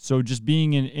 So just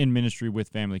being in ministry with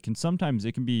family it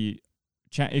can be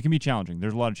challenging.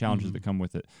 There's a lot of challenges that come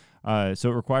with it.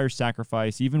 So it requires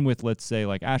sacrifice, even with, let's say,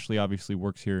 like Ashley obviously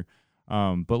works here,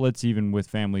 but even with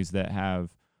families that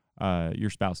have your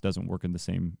spouse doesn't work in the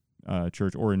same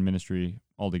church or in ministry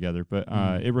altogether, but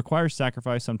it requires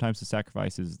sacrifice. Sometimes the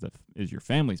sacrifice is your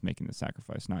family's making the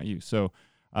sacrifice, not you. So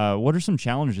what are some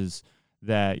challenges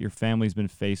that your family's been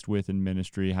faced with in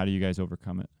ministry? How do you guys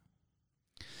overcome it?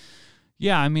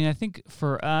 Yeah, I mean, I think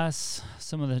for us,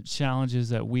 some of the challenges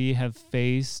that we have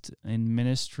faced in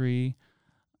ministry,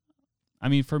 I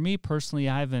mean, for me personally,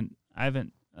 I haven't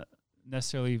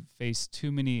necessarily faced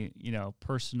too many,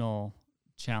 personal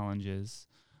challenges.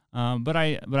 But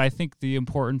I think the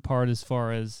important part, as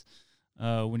far as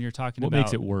when you're talking about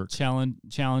makes it work,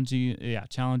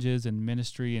 challenges in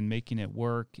ministry and making it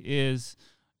work, is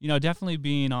definitely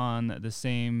being on the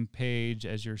same page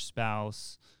as your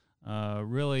spouse.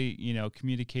 Really,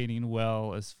 communicating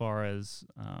well as far as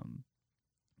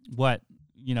what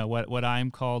I'm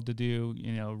called to do.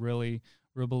 Really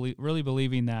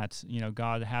believing that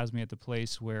God has me at the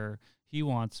place where He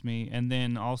wants me, and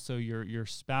then also your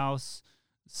spouse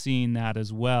seeing that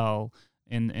as well,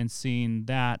 and seeing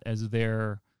that as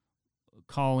their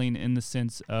calling, in the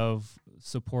sense of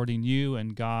supporting you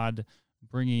and God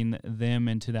bringing them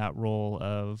into that role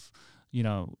of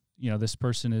this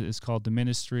person is called to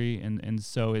ministry, and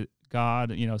so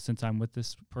God, since I'm with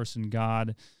this person,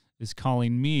 God is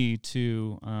calling me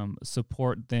to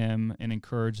support them and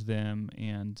encourage them,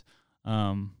 and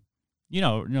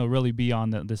really be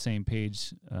on the same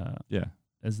page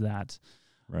as that.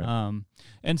 Right.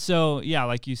 And so,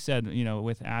 like you said,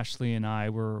 with Ashley and I,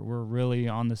 we're really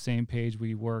on the same page.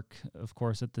 We work, of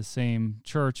course, at the same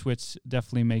church, which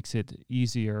definitely makes it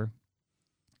easier.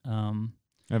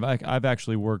 I've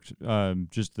actually worked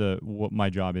what my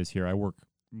job is here. I work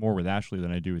more with Ashley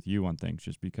than I do with you on things,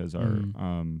 just because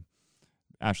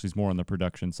Ashley's more on the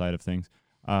production side of things.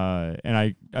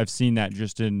 And I've seen that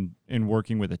just in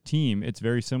working with a team. It's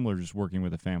very similar just working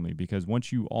with a family, because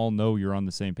once you all know you're on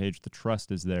the same page, the trust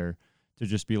is there to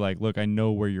just be like, look, I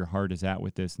know where your heart is at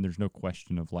with this, and there's no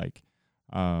question of like,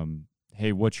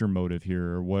 hey, what's your motive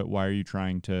here, or why are you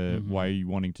trying to, why are you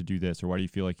wanting to do this, or why do you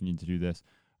feel like you need to do this?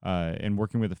 And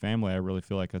working with a family, I really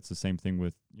feel like that's the same thing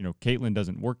with, Caitlin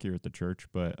doesn't work here at the church,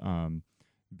 but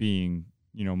being,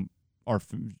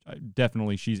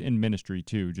 definitely she's in ministry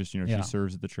too. Just, she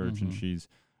serves at the church, and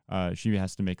she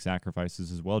has to make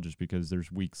sacrifices as well, just because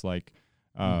there's weeks like,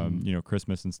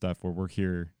 Christmas and stuff where we're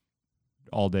here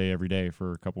all day, every day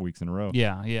for a couple weeks in a row.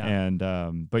 Yeah.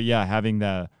 And, but yeah, having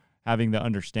the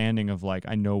understanding of like,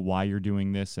 I know why you're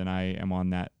doing this, and I am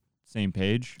on that same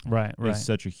page. Right. Is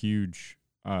such a huge,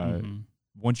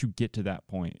 once you get to that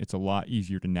point, it's a lot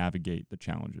easier to navigate the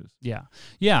challenges. Yeah.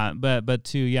 But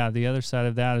too, the other side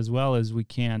of that as well is we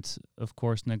can't, of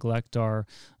course, neglect our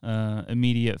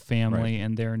immediate family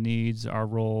and their needs, our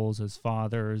roles as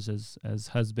fathers, as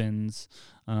husbands,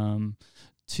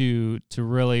 to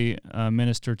really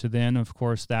minister to them. Of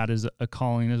course, that is a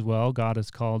calling as well. God has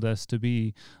called us to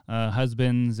be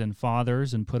husbands and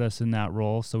fathers and put us in that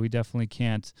role. So we definitely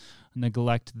can't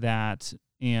neglect that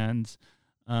and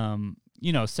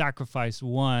sacrifice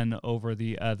one over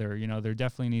the other. There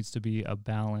definitely needs to be a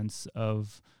balance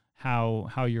of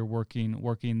how you're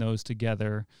working those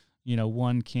together.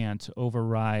 One can't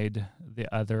override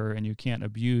the other, and you can't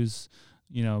abuse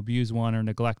one or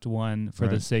neglect one for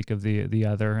the sake of the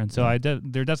other. And so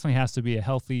there definitely has to be a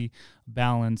healthy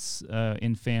balance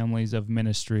in families of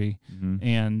ministry,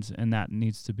 and that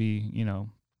needs to be,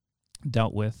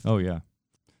 dealt with. Oh yeah.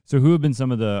 So who have been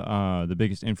some of the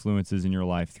biggest influences in your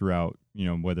life throughout,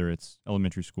 whether it's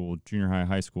elementary school, junior high,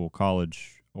 high school,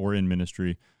 college, or in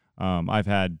ministry? I've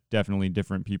had definitely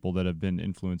different people that have been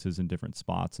influences in different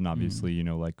spots. And obviously,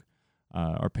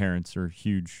 our parents are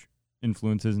huge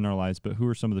influences in our lives, but who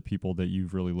are some of the people that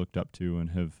you've really looked up to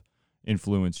and have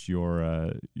influenced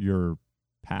your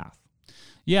path?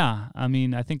 Yeah, I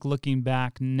mean, I think looking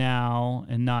back now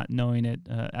and not knowing it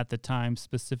at the time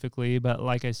specifically, but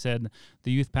like I said,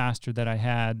 the youth pastor that I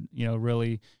had,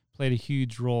 really played a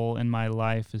huge role in my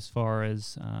life as far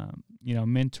as,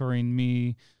 mentoring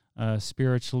me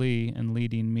spiritually and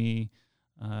leading me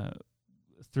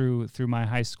through my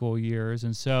high school years.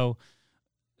 And so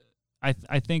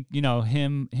I think,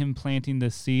 him planting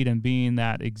the seed and being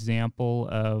that example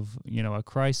of, a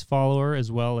Christ follower,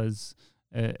 as well as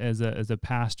a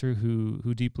pastor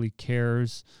who deeply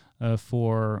cares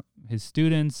for his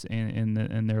students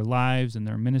and their lives and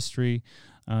their ministry.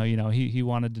 he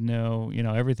wanted to know,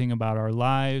 everything about our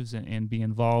lives and be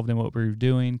involved in what we were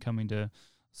doing, coming to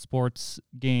sports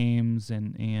games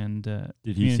and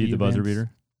did he see the buzzer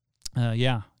beater?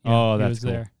 Yeah. Oh, that's was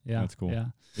cool. There. Yeah, that's cool. Yeah.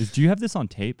 Do you have this on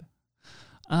tape?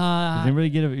 Did anybody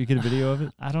get a video of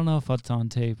it? I don't know if it's on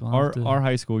tape. Our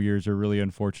high school years are really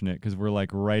unfortunate because we're like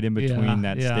right in between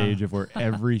that stage of where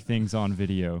everything's on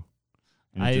video.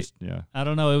 I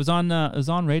don't know. It was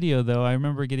on radio though. I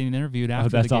remember getting interviewed after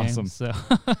the game. That's awesome. So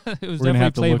it was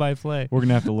definitely play by play. We're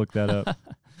gonna have to look that up.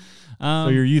 So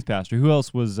you're a youth pastor. Who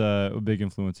else was a big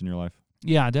influence in your life?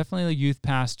 Yeah, definitely a youth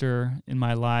pastor in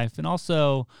my life, and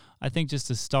also I think just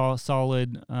a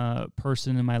solid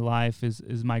person in my life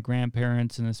is my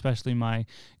grandparents, and especially my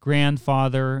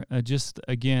grandfather. Just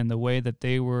again, the way that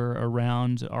they were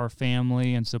around our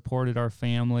family and supported our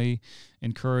family,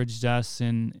 encouraged us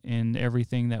in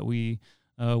everything that we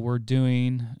were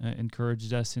doing,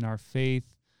 encouraged us in our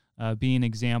faith, being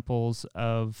examples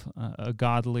of a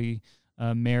godly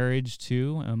marriage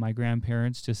too. My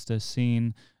grandparents, just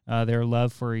seeing their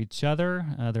love for each other,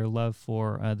 their love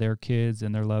for their kids,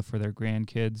 and their love for their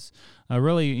grandkids,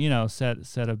 really,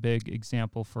 set a big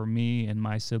example for me and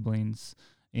my siblings.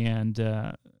 And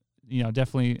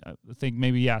definitely think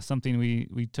maybe something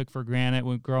we took for granted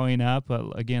when growing up,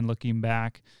 but again, looking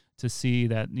back to see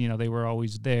that they were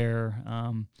always there.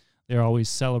 They're always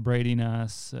celebrating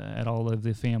us at all of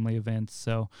the family events.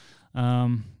 So, those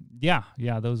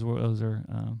are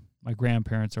my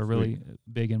grandparents are really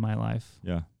big in my life.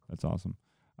 Yeah, that's awesome.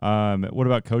 What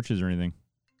about coaches or anything?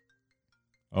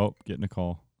 Oh, getting a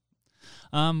call.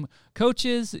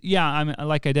 Coaches,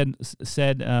 like I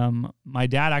said, my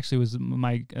dad actually was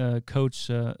my coach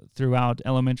throughout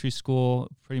elementary school,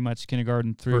 pretty much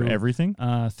kindergarten through for everything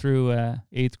through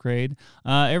 8th grade,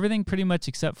 everything pretty much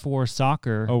except for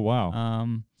soccer. Oh wow!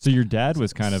 So your dad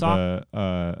was kind of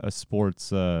a sports.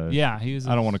 He was.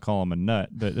 I don't want to call him a nut,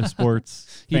 but a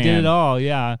sports. He did it all.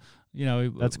 Yeah. He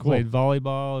That's cool. Played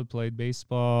volleyball, he played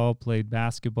baseball, played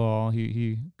basketball.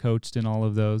 He coached in all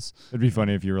of those. It'd be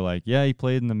funny if you were like, he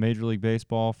played in the Major League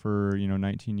Baseball for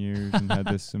 19 years and had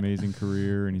this amazing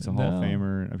career, and he's a Hall of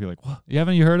Famer. And I'd be like, what?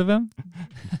 Haven't you heard of him?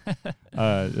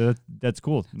 That's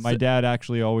cool. My dad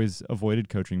actually always avoided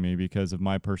coaching me because of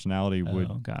my personality.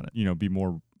 Be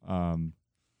more.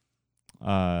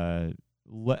 I'd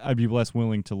be less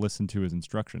willing to listen to his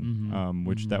instruction,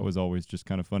 which that was always just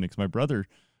kind of funny because my brother.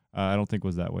 I don't think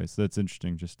was that way. So that's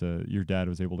interesting. Just your dad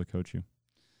was able to coach you.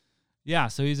 Yeah,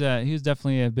 so he was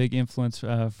definitely a big influence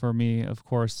for me, of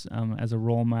course, as a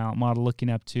role model looking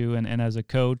up to, and as a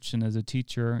coach and as a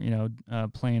teacher,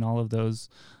 playing all of those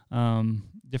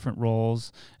different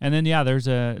roles. And then, there's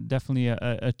definitely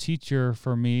a teacher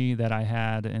for me that I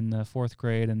had in the 4th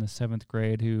grade and the 7th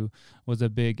grade who was a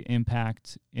big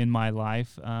impact in my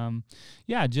life.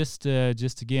 Just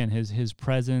again, his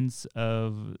presence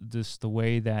of just the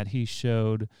way that he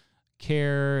showed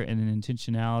care and an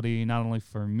intentionality, not only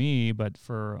for me, but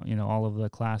for, all of the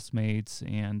classmates,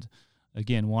 and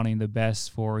again, wanting the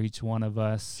best for each one of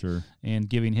us. Sure. And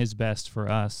giving his best for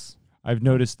us. I've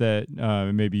noticed that,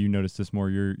 maybe you noticed this more,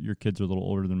 your kids are a little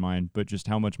older than mine, but just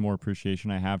how much more appreciation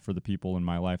I have for the people in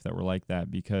my life that were like that,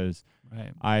 because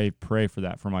I pray for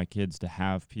that for my kids to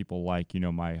have people like,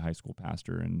 my high school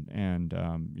pastor and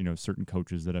certain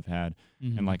coaches that I've had.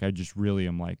 Mm-hmm. And like, I just really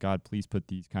am like, God, please put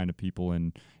these kind of people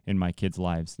in my kids'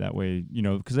 lives. That way,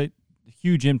 because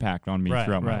huge impact on me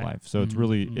throughout my life. So it's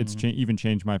really, it's even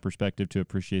changed my perspective to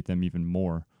appreciate them even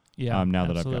more. Yeah, now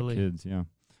that I've got kids. Yeah.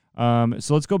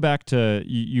 So let's go back to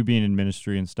you being in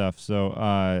ministry and stuff.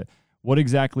 So, what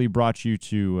exactly brought you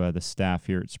to the staff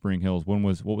here at Spring Hills? What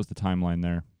was the timeline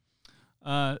there?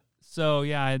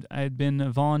 I'd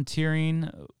been volunteering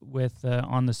with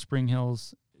on the Spring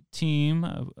Hills team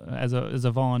as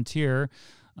a volunteer.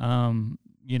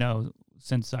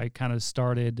 Since I kind of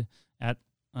started at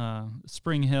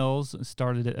Spring Hills,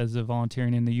 started as a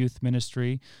volunteering in the youth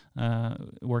ministry,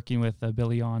 working with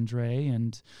Billy Andre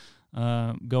and.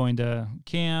 Going to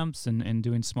camps and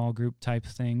doing small group type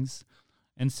things.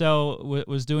 And so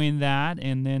was doing that.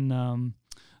 And then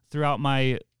throughout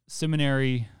my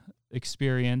seminary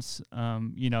experience,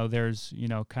 there's,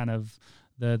 kind of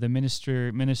the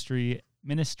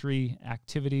ministry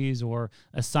activities or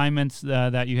assignments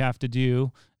that you have to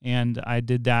do. And I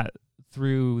did that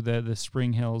through the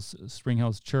Spring Hills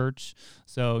Church.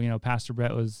 So, Pastor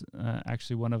Brett was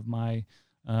actually one of my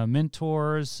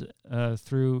mentors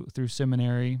through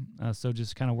seminary, so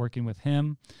just kind of working with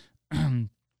him. And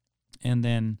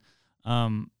then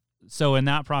so in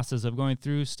that process of going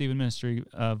through Stephen Ministry,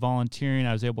 volunteering,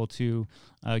 I was able to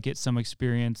get some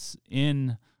experience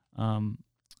in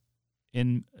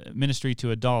in ministry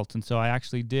to adults. And so I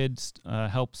actually did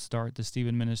help start the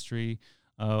Stephen Ministry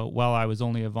while I was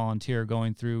only a volunteer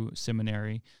going through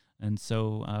seminary. And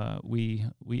so we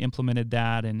implemented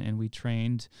that, and we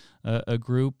trained a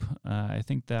group. I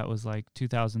think that was like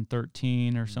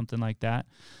 2013 or something like that,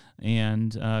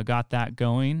 and got that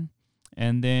going.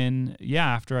 And then,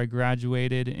 after I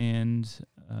graduated, and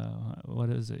what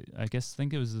is it? I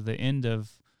think it was the end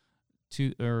of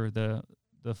the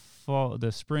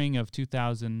spring of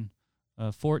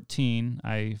 2014.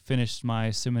 I finished my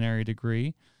seminary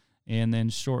degree. And then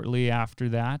shortly after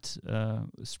that,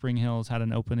 Spring Hills had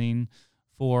an opening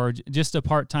for just a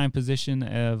part-time position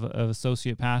of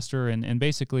associate pastor, and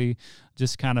basically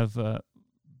just kind of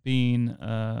being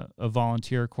a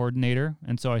volunteer coordinator.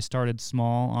 And so I started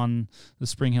small on the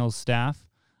Spring Hills staff,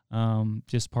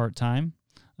 just part-time.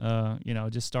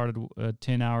 Just started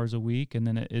 10 hours a week, and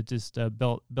then it just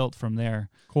built from there.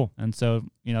 Cool. And so,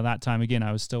 that time, again,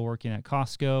 I was still working at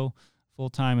Costco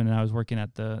full-time, and then I was working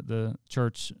at the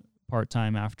church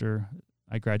part-time after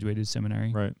I graduated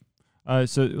seminary. Right.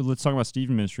 So let's talk about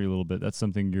Stephen Ministry a little bit. That's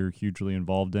something you're hugely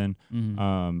involved in.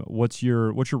 Mm-hmm. What's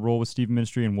your role with Stephen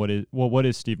Ministry, and what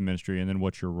is Stephen Ministry, and then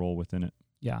what's your role within it?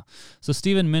 Yeah. So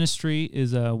Stephen Ministry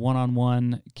is a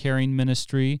one-on-one caring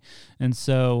ministry. And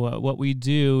so what we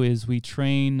do is we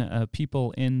train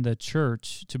people in the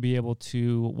church to be able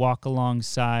to walk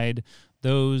alongside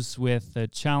those with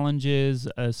challenges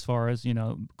as far as,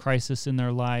 crisis in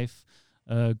their life,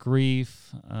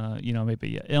 grief,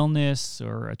 maybe illness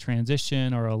or a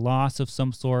transition or a loss of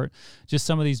some sort, just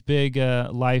some of these big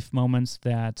life moments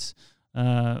that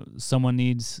someone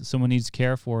needs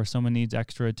care for, someone needs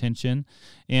extra attention.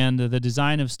 And the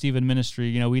design of Stephen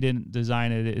Ministry, we didn't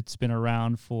design it. It's been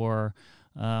around for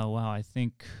I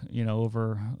think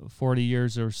over 40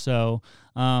 years or so.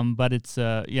 But it's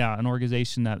an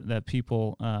organization that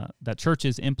people that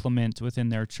churches implement within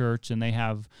their church, and they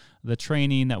have the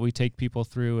training that we take people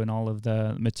through, and all of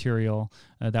the material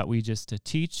that we just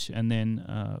teach, and then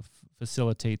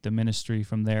facilitate the ministry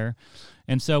from there.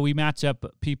 And so we match up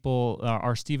people,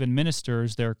 our Stephen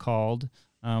ministers, they're called,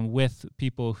 with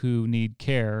people who need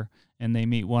care, and they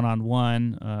meet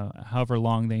one-on-one, however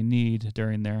long they need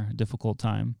during their difficult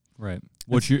time. Right.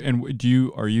 Are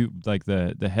you like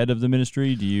the head of the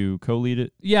ministry? Do you co-lead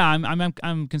it? Yeah,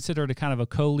 I'm considered a kind of a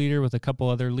co-leader with a couple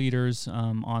other leaders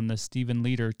on the Stephen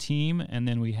Leader team, and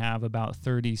then we have about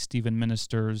 30 Stephen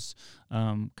ministers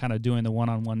kind of doing the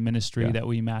one-on-one ministry that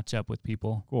we match up with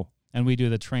people. Cool. And we do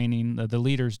the training. The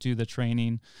leaders do the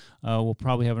training. We'll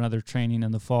probably have another training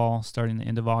in the fall, starting the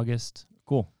end of August.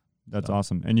 Cool. That's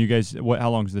awesome. And you guys,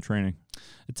 how long is the training?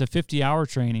 It's a 50-hour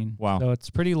training. Wow. So it's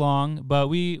pretty long, but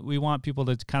we want people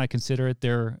to kind of consider it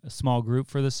their small group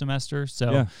for the semester.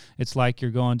 So it's like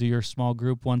you're going to your small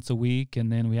group once a week,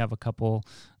 and then we have a couple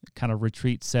kind of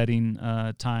retreat setting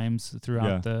times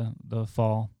throughout the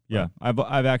fall. Yeah.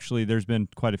 I've actually, there's been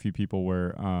quite a few people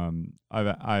where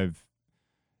I've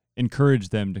encourage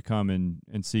them to come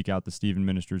and seek out the Stephen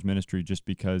Ministers ministry, just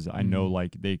because I know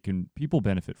like people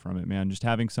benefit from it, man. Just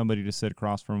having somebody to sit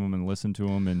across from them and listen to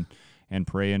them and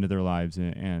pray into their lives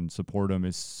and support them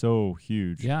is so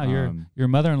huge. Yeah, your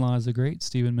mother-in-law is a great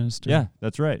Stephen minister. Yeah,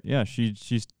 that's right. Yeah,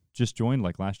 she's just joined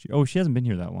like last year. Oh, she hasn't been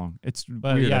here that long. It's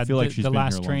weird. Yeah, I feel like she's been here a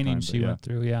long time. The last training she went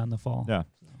through, in the fall. Yeah.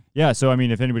 Yeah, so I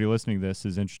mean, if anybody listening to this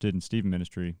is interested in Stephen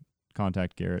Ministry,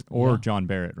 contact Garett or John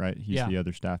Barrett, right? He's the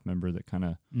other staff member that kind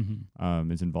of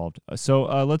is involved. So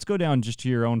let's go down just to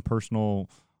your own personal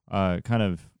kind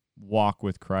of walk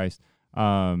with Christ.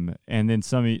 And then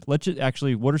what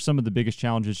are some of the biggest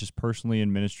challenges just personally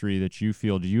in ministry that you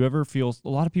feel? Do you ever feel, a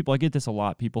lot of people, I get this a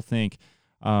lot, people think,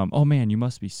 oh man, you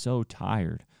must be so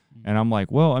tired. And I'm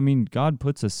like, well, I mean, God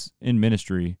puts us in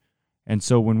ministry. And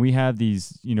so when we have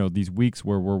these weeks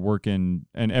where we're working,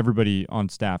 and everybody on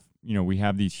staff, we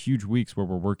have these huge weeks where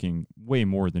we're working way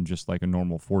more than just like a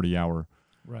normal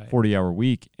 40-hour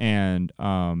week. And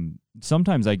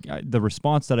sometimes the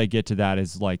response that I get to that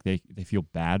is like they feel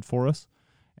bad for us.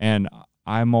 And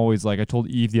I'm always like, I told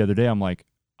Eve the other day, I'm like,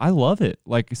 I love it.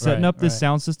 Like setting up this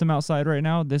sound system outside right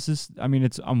now.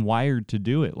 I'm wired to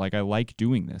do it. Like I like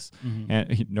doing this,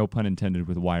 and no pun intended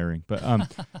with wiring, but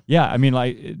I mean,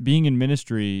 like being in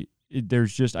ministry,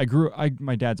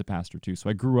 my dad's a pastor too. So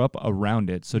I grew up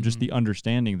around it. So just the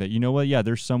understanding that,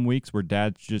 there's some weeks where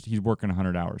he's working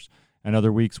 100 hours, and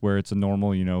other weeks where it's a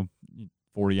normal,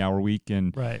 40-hour week,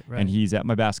 and and he's at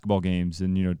my basketball games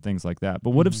and, things like that. But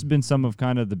what have been some of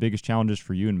kind of the biggest challenges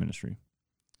for you in ministry?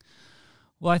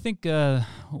 Well, I think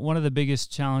one of the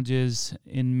biggest challenges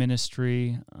in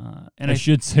ministry, and I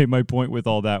should say my point with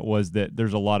all that was that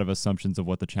there's a lot of assumptions of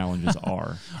what the challenges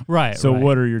are. Right. So right.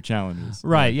 what are your challenges?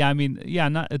 Right. Yeah. I mean,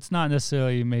 it's not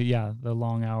necessarily the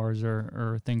long hours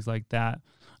or things like that.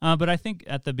 But I think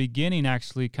at the beginning,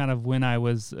 actually, kind of when I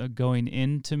was going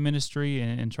into ministry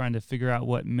and trying to figure out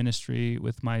what ministry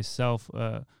with myself,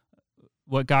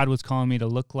 what God was calling me to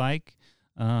look like,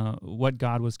 what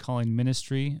God was calling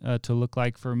ministry to look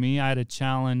like for me, I had a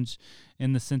challenge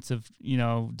in the sense of,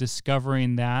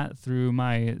 discovering that through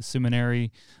my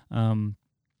seminary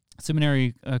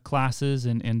classes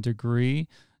and degree.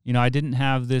 I didn't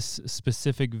have this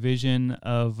specific vision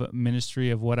of ministry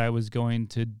of what I was going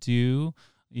to do.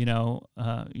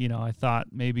 I thought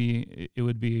maybe it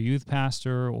would be a youth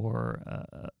pastor or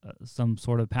some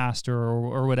sort of pastor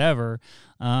or whatever.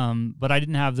 But I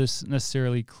didn't have this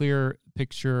necessarily clear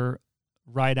picture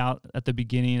right out at the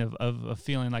beginning of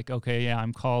feeling like, okay, yeah,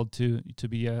 I'm called to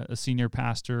be a senior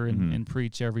pastor and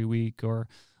preach every week, or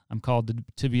I'm called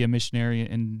to be a missionary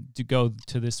and to go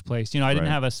to this place. I didn't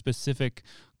have a specific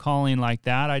calling like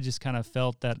that. I just kind of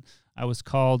felt that I was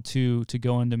called to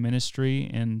go into ministry,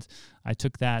 and I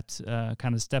took that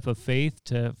kind of step of faith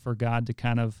for God to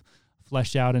kind of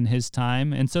flesh out in His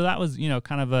time. And so that was,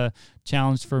 kind of a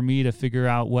challenge for me to figure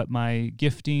out what my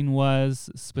gifting was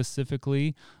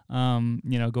specifically,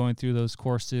 going through those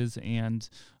courses and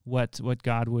what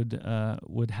God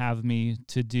would have me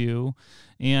to do.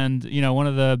 And, one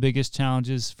of the biggest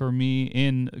challenges for me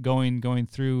in going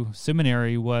through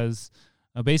seminary was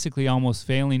basically almost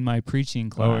failing my preaching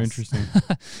class. Oh, interesting.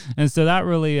 And so that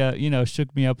really,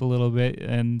 shook me up a little bit.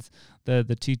 And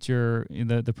the teacher,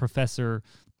 the professor,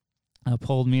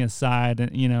 pulled me aside,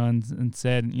 and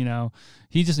said,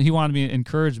 he wanted me to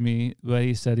encourage me, but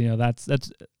he said,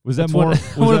 was that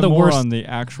more on the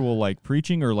actual like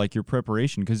preaching or like your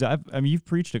preparation? Because you've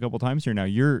preached a couple times here now.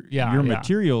 Your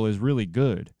material is really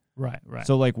good. Right.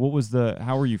 So like,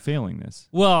 how are you failing this?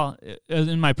 Well,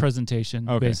 in my presentation,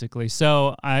 basically.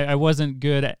 So I wasn't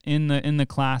good in the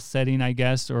class setting, I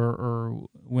guess, or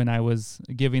when I was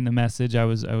giving the message, I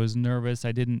was nervous.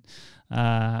 I didn't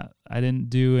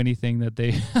do anything that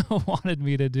they wanted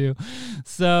me to do.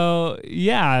 So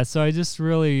I just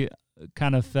really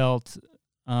kind of felt,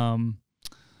 that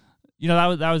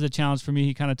was a challenge for me.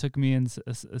 He kind of took me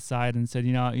aside and said,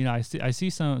 I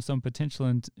see some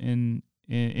potential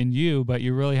in you, but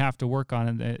you really have to work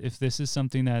on it. If this is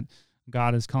something that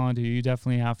God is calling to you, you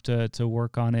definitely have to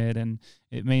work on it. And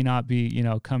it may not be,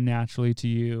 come naturally to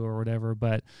you or whatever,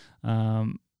 but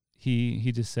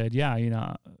he just said,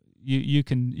 you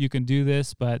can do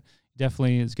this, but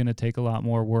definitely it's going to take a lot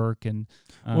more work. And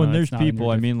and there's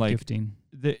people, gifting.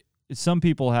 Some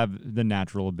people have the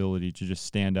natural ability to just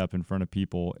stand up in front of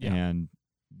people and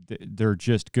they're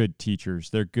just good teachers.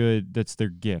 They're good. That's their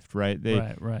gift, right?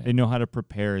 They know how to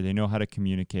prepare. They know how to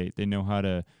communicate. They know how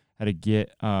to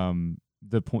get the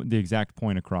exact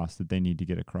point across that they need to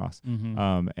get across.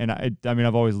 Mm-hmm. And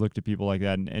I've always looked at people like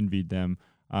that and envied them.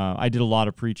 I did a lot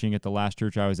of preaching at the last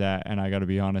church I was at, and I got to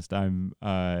be honest,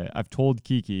 I've told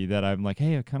Kiki that I'm like,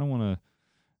 hey, I kind of want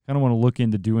to look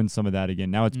into doing some of that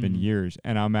again. Now it's been years,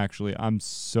 and I'm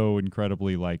so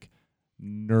incredibly like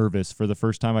nervous for the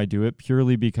first time I do it,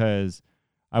 purely because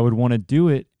I would want to do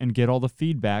it and get all the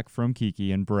feedback from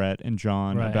Kiki and Brett and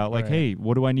John about like, hey,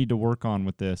 what do I need to work on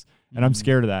with this? And I'm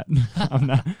scared of that.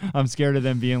 I'm scared of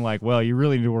them being like, well, you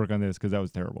really need to work on this because that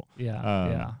was terrible.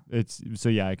 It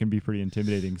can be pretty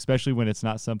intimidating, especially when it's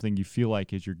not something you feel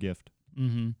like is your gift.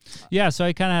 Mm-hmm. Yeah. So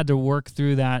I kind of had to work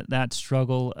through that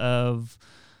struggle of,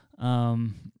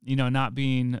 not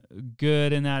being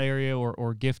good in that area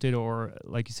or gifted, or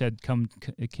like you said,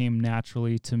 it came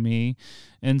naturally to me.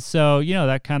 And so,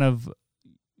 that kind of,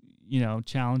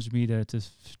 challenged me to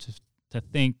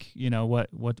think, what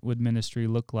would ministry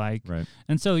look like. Right.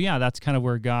 And so, that's kind of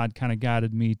where God kind of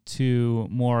guided me to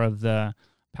more of the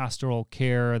pastoral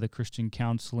care, the Christian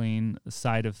counseling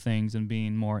side of things, and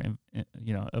being more,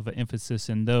 of an emphasis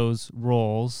in those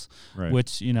roles,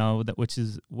 which, which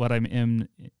is what I'm in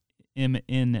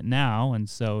now. And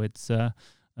so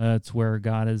it's where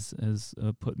God has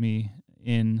put me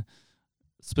in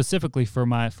specifically for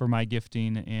my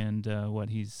gifting and what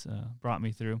He's brought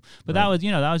me through. But that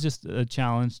was just a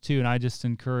challenge too. And I just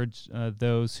encourage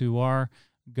those who are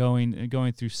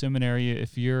going through seminary,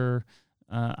 if your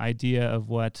idea of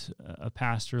what a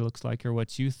pastor looks like or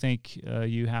what you think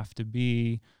you have to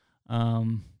be,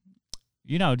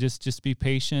 just be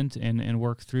patient and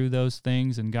work through those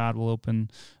things, and God will open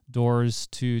doors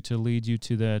to lead you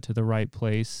to the right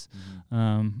place,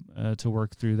 to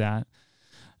work through that.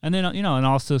 And then, and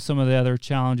also some of the other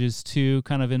challenges too,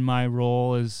 kind of in my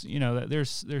role is, that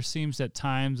there seems at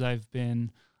times I've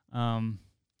been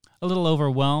a little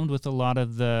overwhelmed with a lot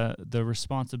of the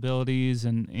responsibilities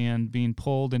and being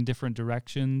pulled in different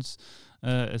directions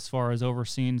as far as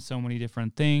overseeing so many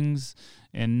different things,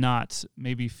 and not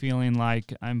maybe feeling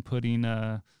like I'm putting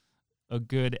a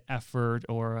good effort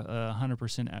or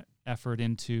 100% effort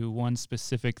into one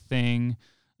specific thing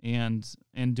and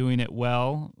doing it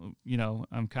well.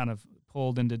 I'm kind of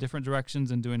pulled into different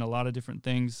directions and doing a lot of different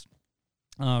things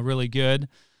really good.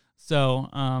 So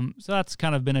that's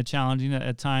kind of been a challenging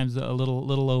at times, a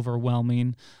little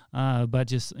overwhelming, but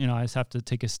just, I just have to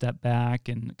take a step back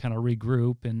and kind of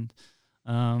regroup and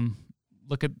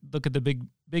look at the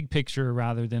big picture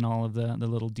rather than all of the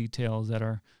little details that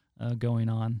are going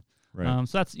on. Right.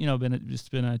 So that's,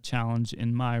 been a challenge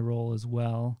in my role as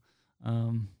well,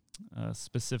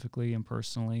 specifically and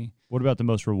personally. What about the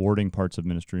most rewarding parts of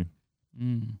ministry?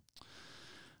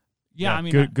 Yeah, I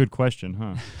mean, good question,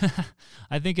 huh?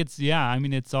 I think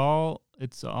it's all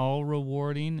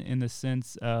rewarding in the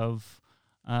sense of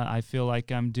I feel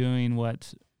like I'm doing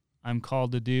what I'm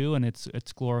called to do, and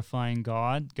it's glorifying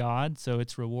God. So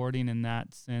it's rewarding in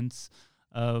that sense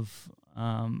of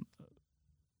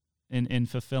in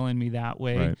fulfilling me that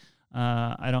way. Right.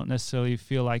 I don't necessarily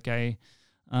feel like I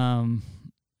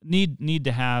need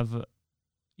to have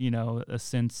a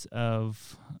sense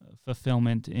of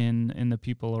fulfillment in the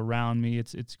people around me.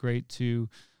 It's great to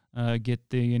get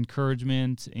the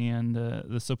encouragement and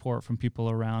the support from people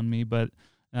around me, but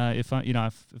if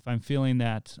I'm feeling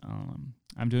that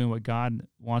I'm doing what God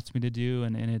wants me to do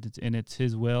and it's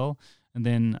His will, and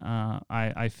then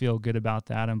I feel good about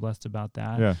that. I'm blessed about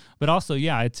that. Yeah. But also,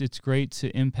 it's great to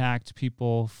impact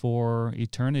people for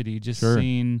eternity. Just Sure.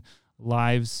 Seeing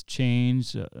lives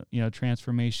change,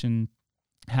 transformation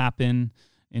happen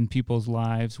in people's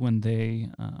lives when they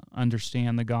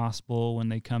understand the gospel, when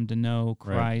they come to know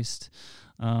Christ.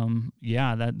 Right.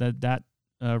 That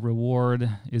reward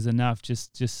is enough.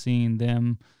 Just seeing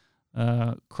them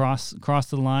cross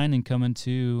the line and come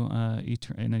into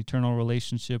an eternal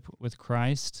relationship with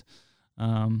Christ.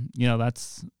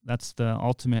 That's the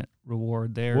ultimate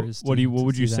reward there. What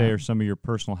would you say are some of your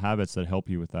personal habits that help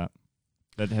you with that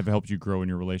have helped you grow in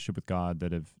your relationship with God,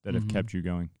 that have kept you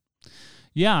going?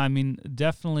 Yeah, I mean,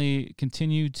 definitely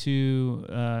continue to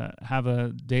have a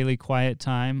daily quiet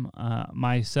time.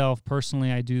 Myself,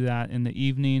 personally, I do that in the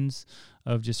evenings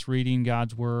of just reading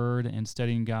God's Word and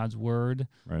studying God's Word.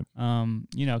 Right.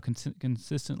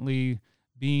 Consistently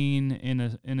being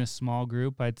in a small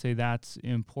group, I'd say that's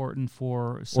important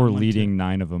for someone. Or leading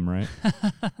 9 of them, right?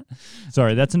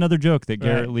 Sorry, that's another joke that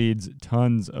Garrett leads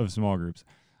tons of small groups.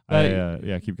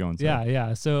 Keep going. Sorry.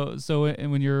 Yeah. So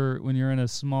when you're in a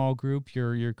small group,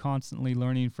 you're constantly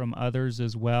learning from others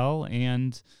as well,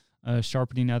 and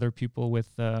sharpening other people with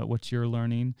what you're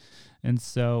learning, and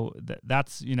so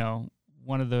that's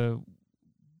one of the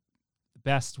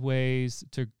best ways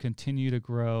to continue to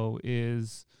grow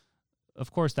is,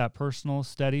 of course, that personal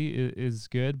study is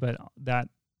good, but that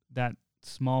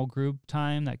small group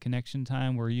time, that connection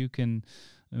time where you can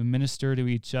minister to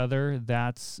each other,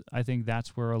 I think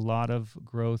that's where a lot of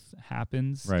growth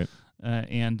happens. Right.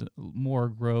 And more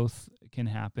growth can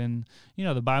happen.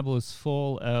 The Bible is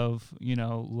full of,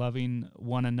 loving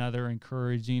one another,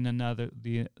 encouraging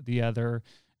the other,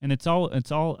 and it's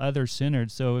all other-centered.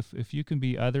 So if you can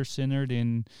be other-centered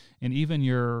in even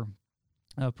your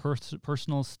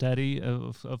personal study,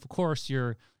 of course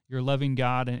you're loving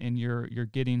God and you're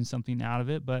getting something out of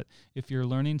it. But if you're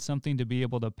learning something to be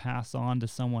able to pass on to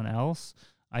someone else,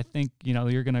 I think,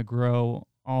 you're going to grow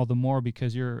all the more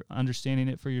because you're understanding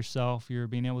it for yourself. You're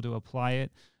being able to apply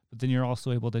it, but then you're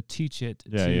also able to teach it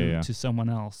to someone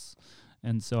else.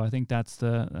 And so I think that's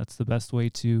the best way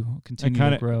to continue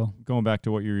to grow. Going back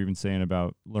to what you're even saying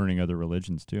about learning other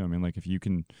religions too. I mean, like if you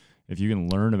can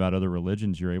learn about other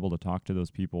religions, you're able to talk to those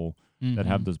people that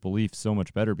have those beliefs so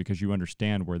much better because you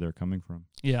understand where they're coming from.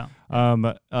 Yeah.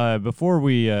 Before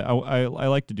we, I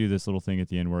like to do this little thing at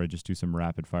the end where I just do some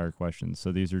rapid fire questions.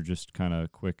 So these are just kind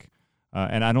of quick,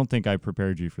 and I don't think I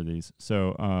prepared you for these.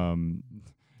 So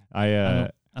I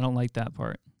don't like that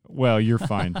part. Well, you're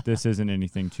fine. This isn't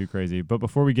anything too crazy. But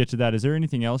before we get to that, is there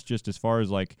anything else just as far as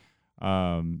like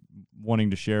wanting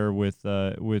to share with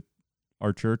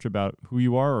our church about who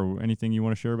you are, or anything you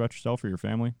want to share about yourself or your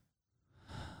family?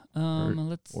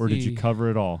 Let's see. Or did you cover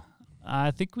it all?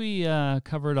 I think we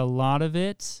covered a lot of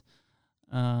it.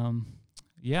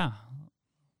 Yeah.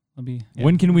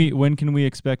 When can we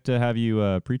expect to have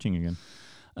you preaching again?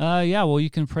 Well, you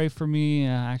can pray for me.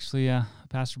 Actually,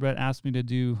 Pastor Brett asked me to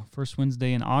do first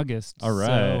Wednesday in August. All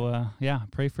right. So,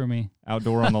 pray for me.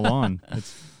 Outdoor on the lawn.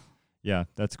 Yeah,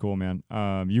 that's cool, man.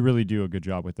 You really do a good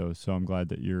job with those, so I'm glad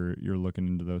that you're looking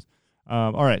into those.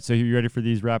 All right, so you ready for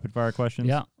these rapid fire questions?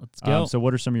 Yeah, let's go. So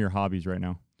what are some of your hobbies right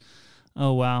now?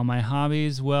 Oh, wow. My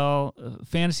hobbies, well,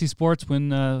 fantasy sports, when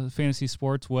fantasy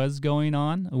sports was going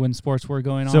on, when sports were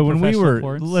going on. So when we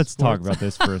were, let's talk about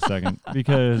this for a second,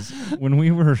 because when we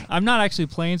were. I'm not actually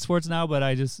playing sports now, but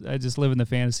I just live in the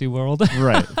fantasy world.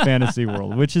 Right, fantasy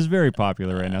world, which is very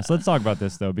popular right now. So let's talk about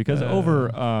this, though, because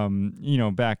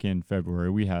back in February,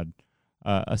 we had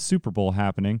a Super Bowl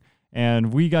happening,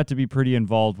 and we got to be pretty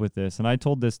involved with this. And I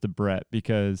told this to Brett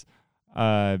because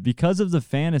of the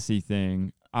fantasy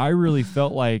thing, I really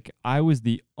felt like I was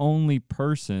the only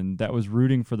person that was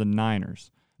rooting for the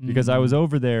Niners because I was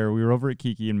over there. We were over at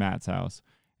Kiki and Matt's house,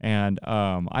 and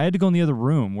I had to go in the other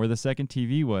room where the second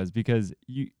TV was because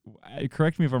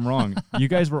correct me if I'm wrong, you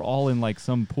guys were all in like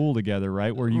some pool together,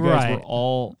 right? Where you guys were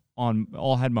all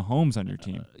had Mahomes on your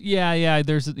team. Yeah.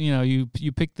 There's you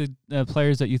pick the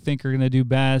players that you think are going to do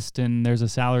best, and there's a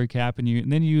salary cap,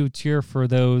 and then you cheer for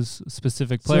those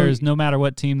specific players, no matter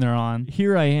what team they're on.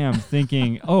 Here I am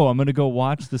thinking, I'm going to go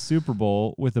watch the Super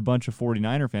Bowl with a bunch of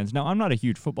 49er fans. Now, I'm not a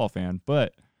huge football fan,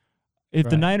 but if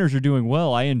the Niners are doing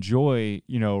well, I enjoy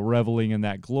reveling in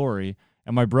that glory.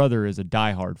 And my brother is a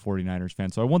diehard 49ers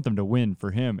fan, so I want them to win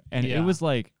for him. And it was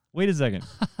like, wait a second,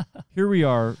 here we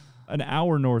are, an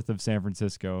hour north of San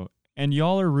Francisco, and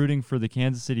y'all are rooting for the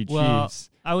Kansas City Chiefs. Well,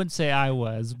 I wouldn't say I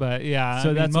was, but yeah.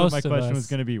 So that's what my question was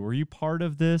going to be. Were you part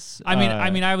of this? I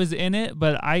mean, I was in it,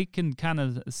 but I can kind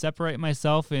of separate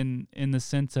myself in the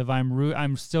sense of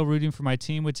I'm still rooting for my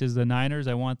team, which is the Niners.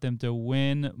 I want them to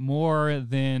win more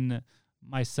than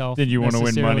myself. Then you want to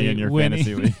win money in your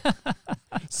fantasy league.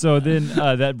 So then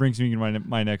that brings me to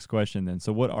my next question then.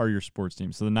 So what are your sports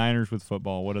teams? So the Niners with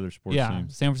football, what other sports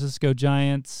teams? San Francisco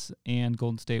Giants and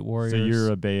Golden State Warriors. So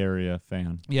you're a Bay Area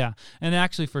fan. Yeah. And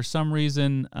actually for some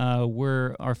reason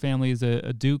our family is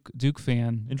a Duke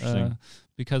fan. Interesting.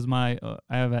 Because I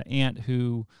have an aunt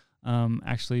who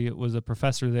actually was a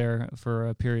professor there for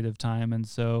a period of time, and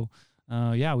so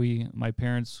my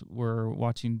parents were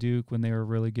watching Duke when they were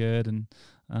really good. And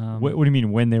what do you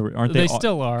mean when they were? Aren't they? They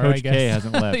still are. Coach I guess. K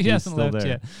hasn't left. He hasn't still left there.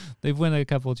 yet. They've won a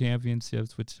couple of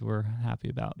championships, which we're happy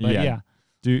about. But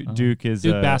Duke is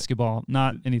Duke basketball,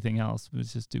 not anything else.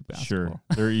 It's just Duke basketball. Sure,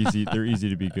 they're easy. They're easy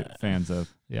to be good fans of.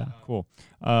 Yeah, cool.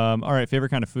 All right, favorite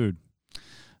kind of food.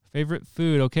 Favorite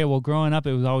food. Okay, well, growing up,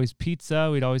 it was always pizza.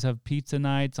 We'd always have pizza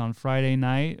nights on Friday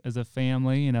night as a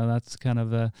family. That's kind of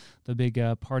the big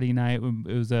party night.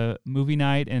 It was a movie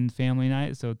night and family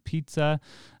night, so pizza.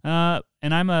 And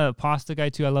I'm a pasta guy,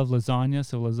 too. I love lasagna,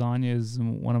 so lasagna is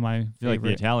one of my favorite. You like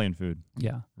the Italian food.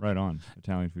 Yeah. Right on.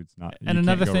 Italian food's not, and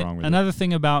another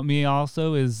thing about me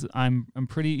also is I'm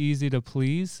pretty easy to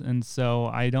please, and so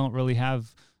I don't really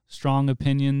have strong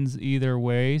opinions either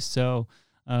way, so...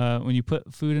 when you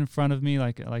put food in front of me,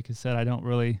 like I said, I don't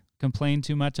really complain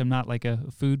too much. I'm not like a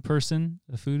food person.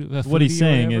 What he's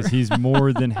saying is he's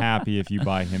more than happy if you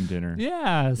buy him dinner.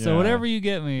 Yeah. So whatever you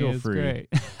get me, it's great.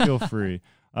 Feel free.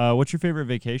 What's your favorite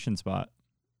vacation spot?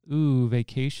 Ooh,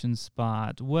 vacation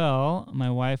spot. Well, my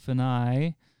wife and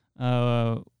I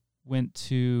went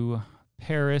to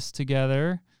Paris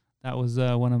together. That was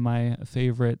one of my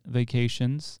favorite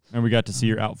vacations. And we got to see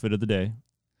your outfit of the day.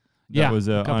 That was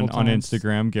on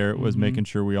Instagram. Garrett was making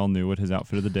sure we all knew what his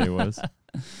outfit of the day was.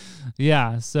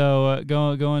 Yeah, so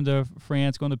going to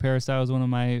France, going to Paris, that was one of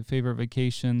my favorite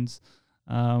vacations.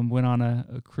 Went on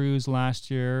a cruise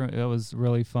last year. It was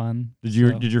really fun. Did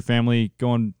your family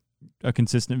go on a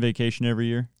consistent vacation every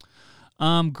year?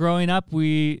 Growing up,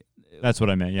 That's what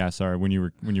I meant. Yeah, sorry. When you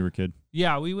were a kid.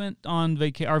 Yeah, we went on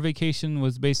our vacation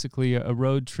was basically a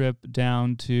road trip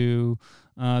down to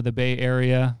the Bay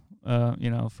Area.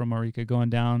 From Eureka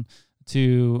going down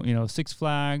to, Six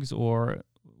Flags, or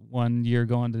 1 year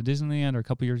going to Disneyland, or a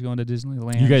couple years going to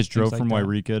Disneyland. You guys drove from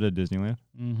Eureka to Disneyland?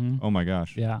 Mm-hmm. Oh my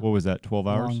gosh. Yeah. What was that, 12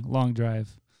 hours? Long drive.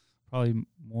 Probably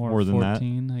more than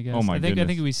 14, that? I guess. Oh my goodness. I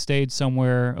think we stayed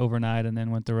somewhere overnight and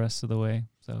then went the rest of the way.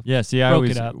 So yeah, see,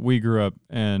 we grew up,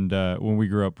 and when we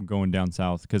grew up going down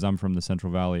south, because I'm from the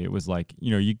Central Valley, it was like,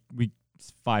 we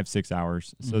 5-6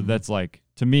 hours. So that's like,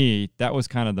 to me, that was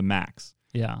kind of the max.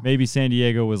 Yeah. Maybe San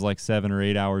Diego was like 7 or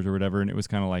 8 hours or whatever, and it was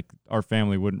kind of like our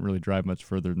family wouldn't really drive much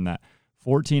further than that.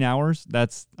 14 hours?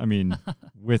 That's,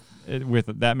 with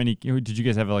that many, did you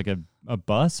guys have like a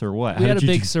bus or what? We had a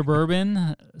big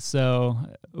Suburban, so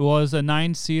it was a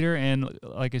 9-seater, and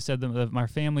like I said, my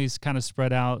family's kind of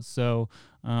spread out, so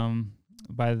when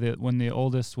the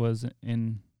oldest was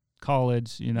in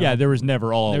college, Yeah, there was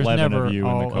never all 11 of you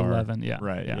in the car. 11, yeah.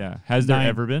 Right, yeah. yeah. Has there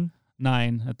ever been?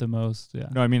 9 at the most, yeah.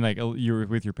 No, I mean, like, you were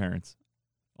with your parents.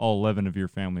 All 11 of your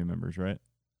family members, right?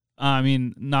 I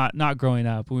mean, not growing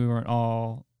up. We weren't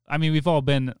all... I mean, we've all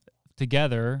been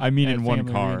together. I mean, in one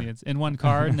car. Reunions. In one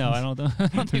car? No, I don't know.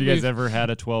 Have you guys ever had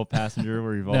a 12-passenger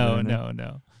where you've all been in it?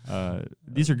 No.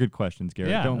 These are good questions,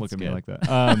 Garrett. Yeah, don't look at me good. like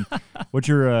that. What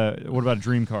about a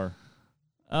dream car?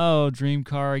 Oh, dream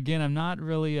car. Again, I'm not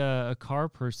really a car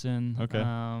person. Okay.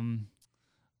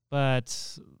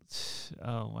 But,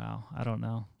 oh, wow. I don't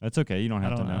know. That's okay. You don't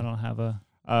have to know. I don't have a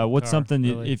what's car, something,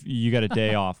 really. if you got a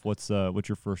day off, what's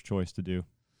your first choice to do?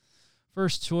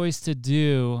 First choice to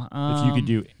do. If you could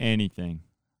do anything.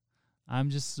 I'm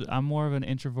more of an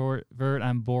introvert.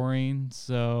 I'm boring,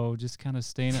 so just kind of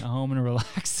staying at home and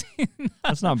relaxing.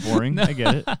 That's not boring. No. I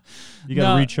get it. You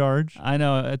got to recharge. I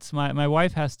know. It's my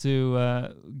wife has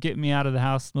to get me out of the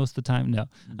house most of the time.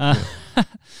 No,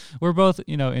 we're both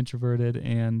introverted,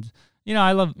 and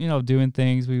I love doing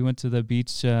things. We went to the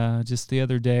beach just the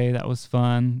other day. That was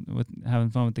fun, with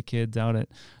having fun with the kids out at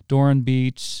Doran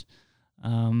Beach.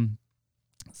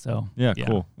 So yeah,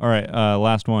 cool. All right,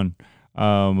 last one.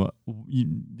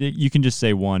 You can just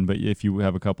say one, but if you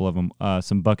have a couple of them,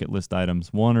 some bucket list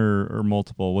items, one or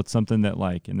multiple. What's something that,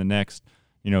 like, in the next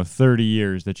 30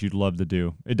 years that you'd love to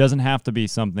do? It doesn't have to be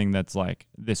something that's like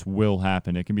this will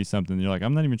happen. It can be something that you're like,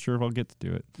 I'm not even sure if I'll get to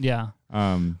do it. Yeah.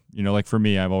 Like for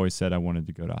me, I've always said I wanted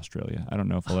to go to Australia. I don't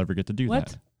know if I'll ever get to do What?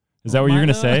 that. Is that what you're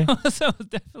gonna say? So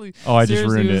definitely. Oh, I just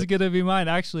ruined it. It was gonna be mine.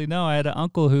 Actually, no. I had an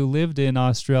uncle who lived in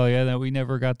Australia that we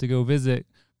never got to go visit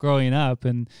growing up,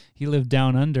 and he lived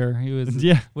down under. He was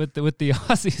with the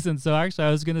Aussies, and so actually, I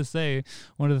was gonna say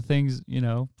one of the things,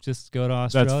 just go to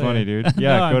Australia. That's funny, dude.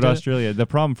 Yeah, go to Australia. The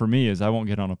problem for me is I won't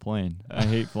get on a plane. I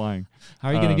hate flying. How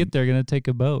are you gonna get there? Gonna take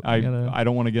a boat? I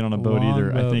don't want to get on a boat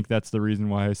either. I think that's the reason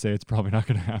why I say it's probably not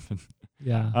gonna happen.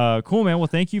 Yeah. Cool, man. Well,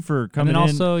 thank you for coming in. And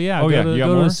also, go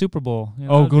to the Super Bowl.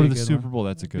 Go to the Super Bowl.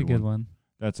 That's a good one.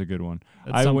 That's a good one.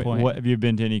 At some point. Have you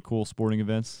been to any cool sporting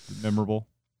events? Memorable?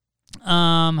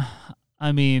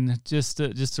 I mean, just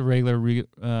a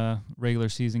regular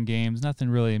season games. Nothing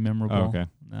really memorable. Oh, okay.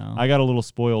 No. I got a little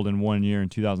spoiled in one year in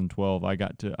 2012.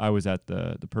 I was at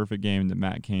the perfect game that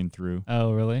Matt Cain threw.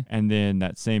 Oh, really? And then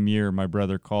that same year, my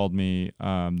brother called me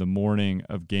the morning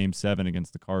of Game 7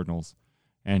 against the Cardinals,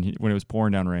 and when it was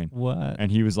pouring down rain. What?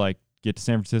 And he was like, "Get to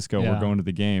San Francisco. We're going to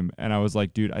the game." And I was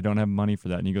like, "Dude, I don't have money for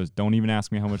that." And he goes, "Don't even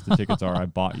ask me how much the tickets are. I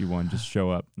bought you one. Just show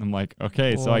up." And I'm like,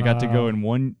 "Okay." So I got to go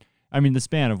in the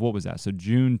span of, what was that? So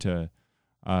June to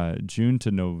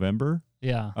November.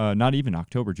 Yeah. Not even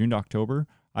October. June to October.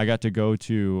 I got to go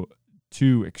to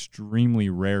 2 extremely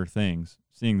rare things: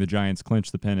 seeing the Giants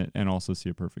clinch the pennant and also see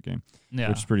a perfect game,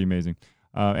 which is pretty amazing.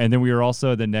 And then we were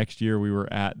also, the next year, we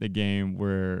were at the game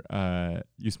where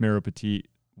Yusmeiro Petit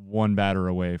one batter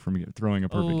away from throwing a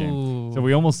perfect game. So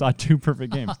we almost saw 2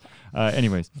 perfect games.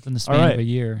 Anyways. Within the span of a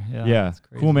year. Yeah.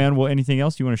 Cool, man. Well, anything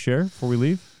else you want to share before we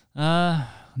leave?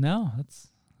 No, that's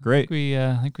great.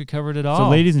 I think we covered it all. So,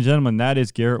 ladies and gentlemen, that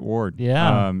is Garett Ward.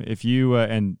 Yeah. If you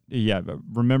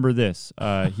remember this.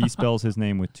 He spells his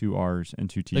name with 2 R's and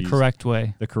 2 T's. The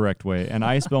correct way. And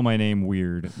I spell my name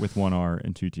weird with 1 R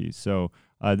and 2 T's. So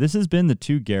this has been the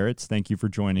 2 Garretts. Thank you for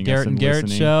joining us and Garrett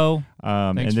listening. Show.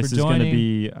 Thanks for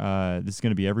joining. This is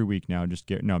gonna be every week now. I'm just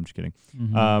kidding.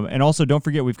 Mm-hmm. And also, don't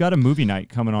forget, we've got a movie night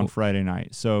coming on Friday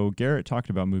night. So Garrett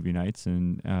talked about movie nights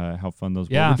and how fun those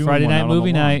were. Yeah, Friday night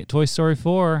movie night. Toy Story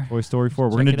 4. We're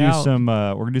gonna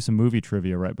do some movie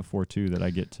trivia right before too that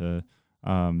I get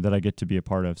to be a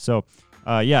part of. So.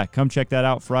 Come check that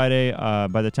out Friday.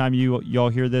 By the time y'all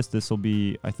hear this will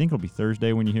be, I think it'll be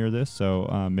Thursday when you hear this,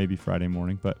 so maybe Friday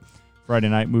morning, but Friday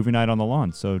night, movie night on the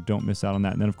lawn, so don't miss out on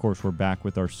that. And then, of course, we're back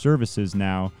with our services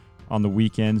now on the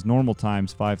weekends, normal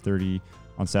times, 5:30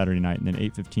 on Saturday night, and then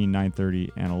 8:15,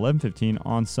 9:30, and 11:15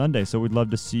 on Sunday. So we'd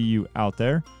love to see you out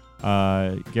there.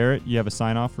 Garrett, you have a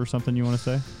sign-off or something you want to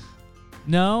say?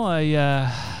 No,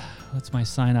 what's my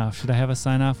sign-off? Should I have a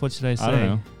sign-off? What should I say? I don't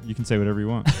know. You can say whatever you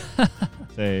want.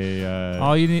 Say...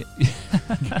 all you need...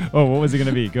 Oh, what was it going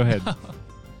to be? Go ahead.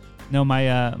 No,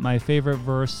 my favorite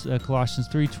verse, Colossians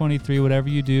 3:23, whatever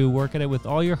you do, work at it with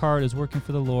all your heart as working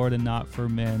for the Lord and not for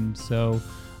men. So,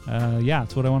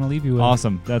 that's what I want to leave you with.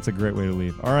 Awesome. That's a great way to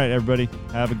leave. All right, everybody.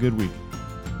 Have a good week.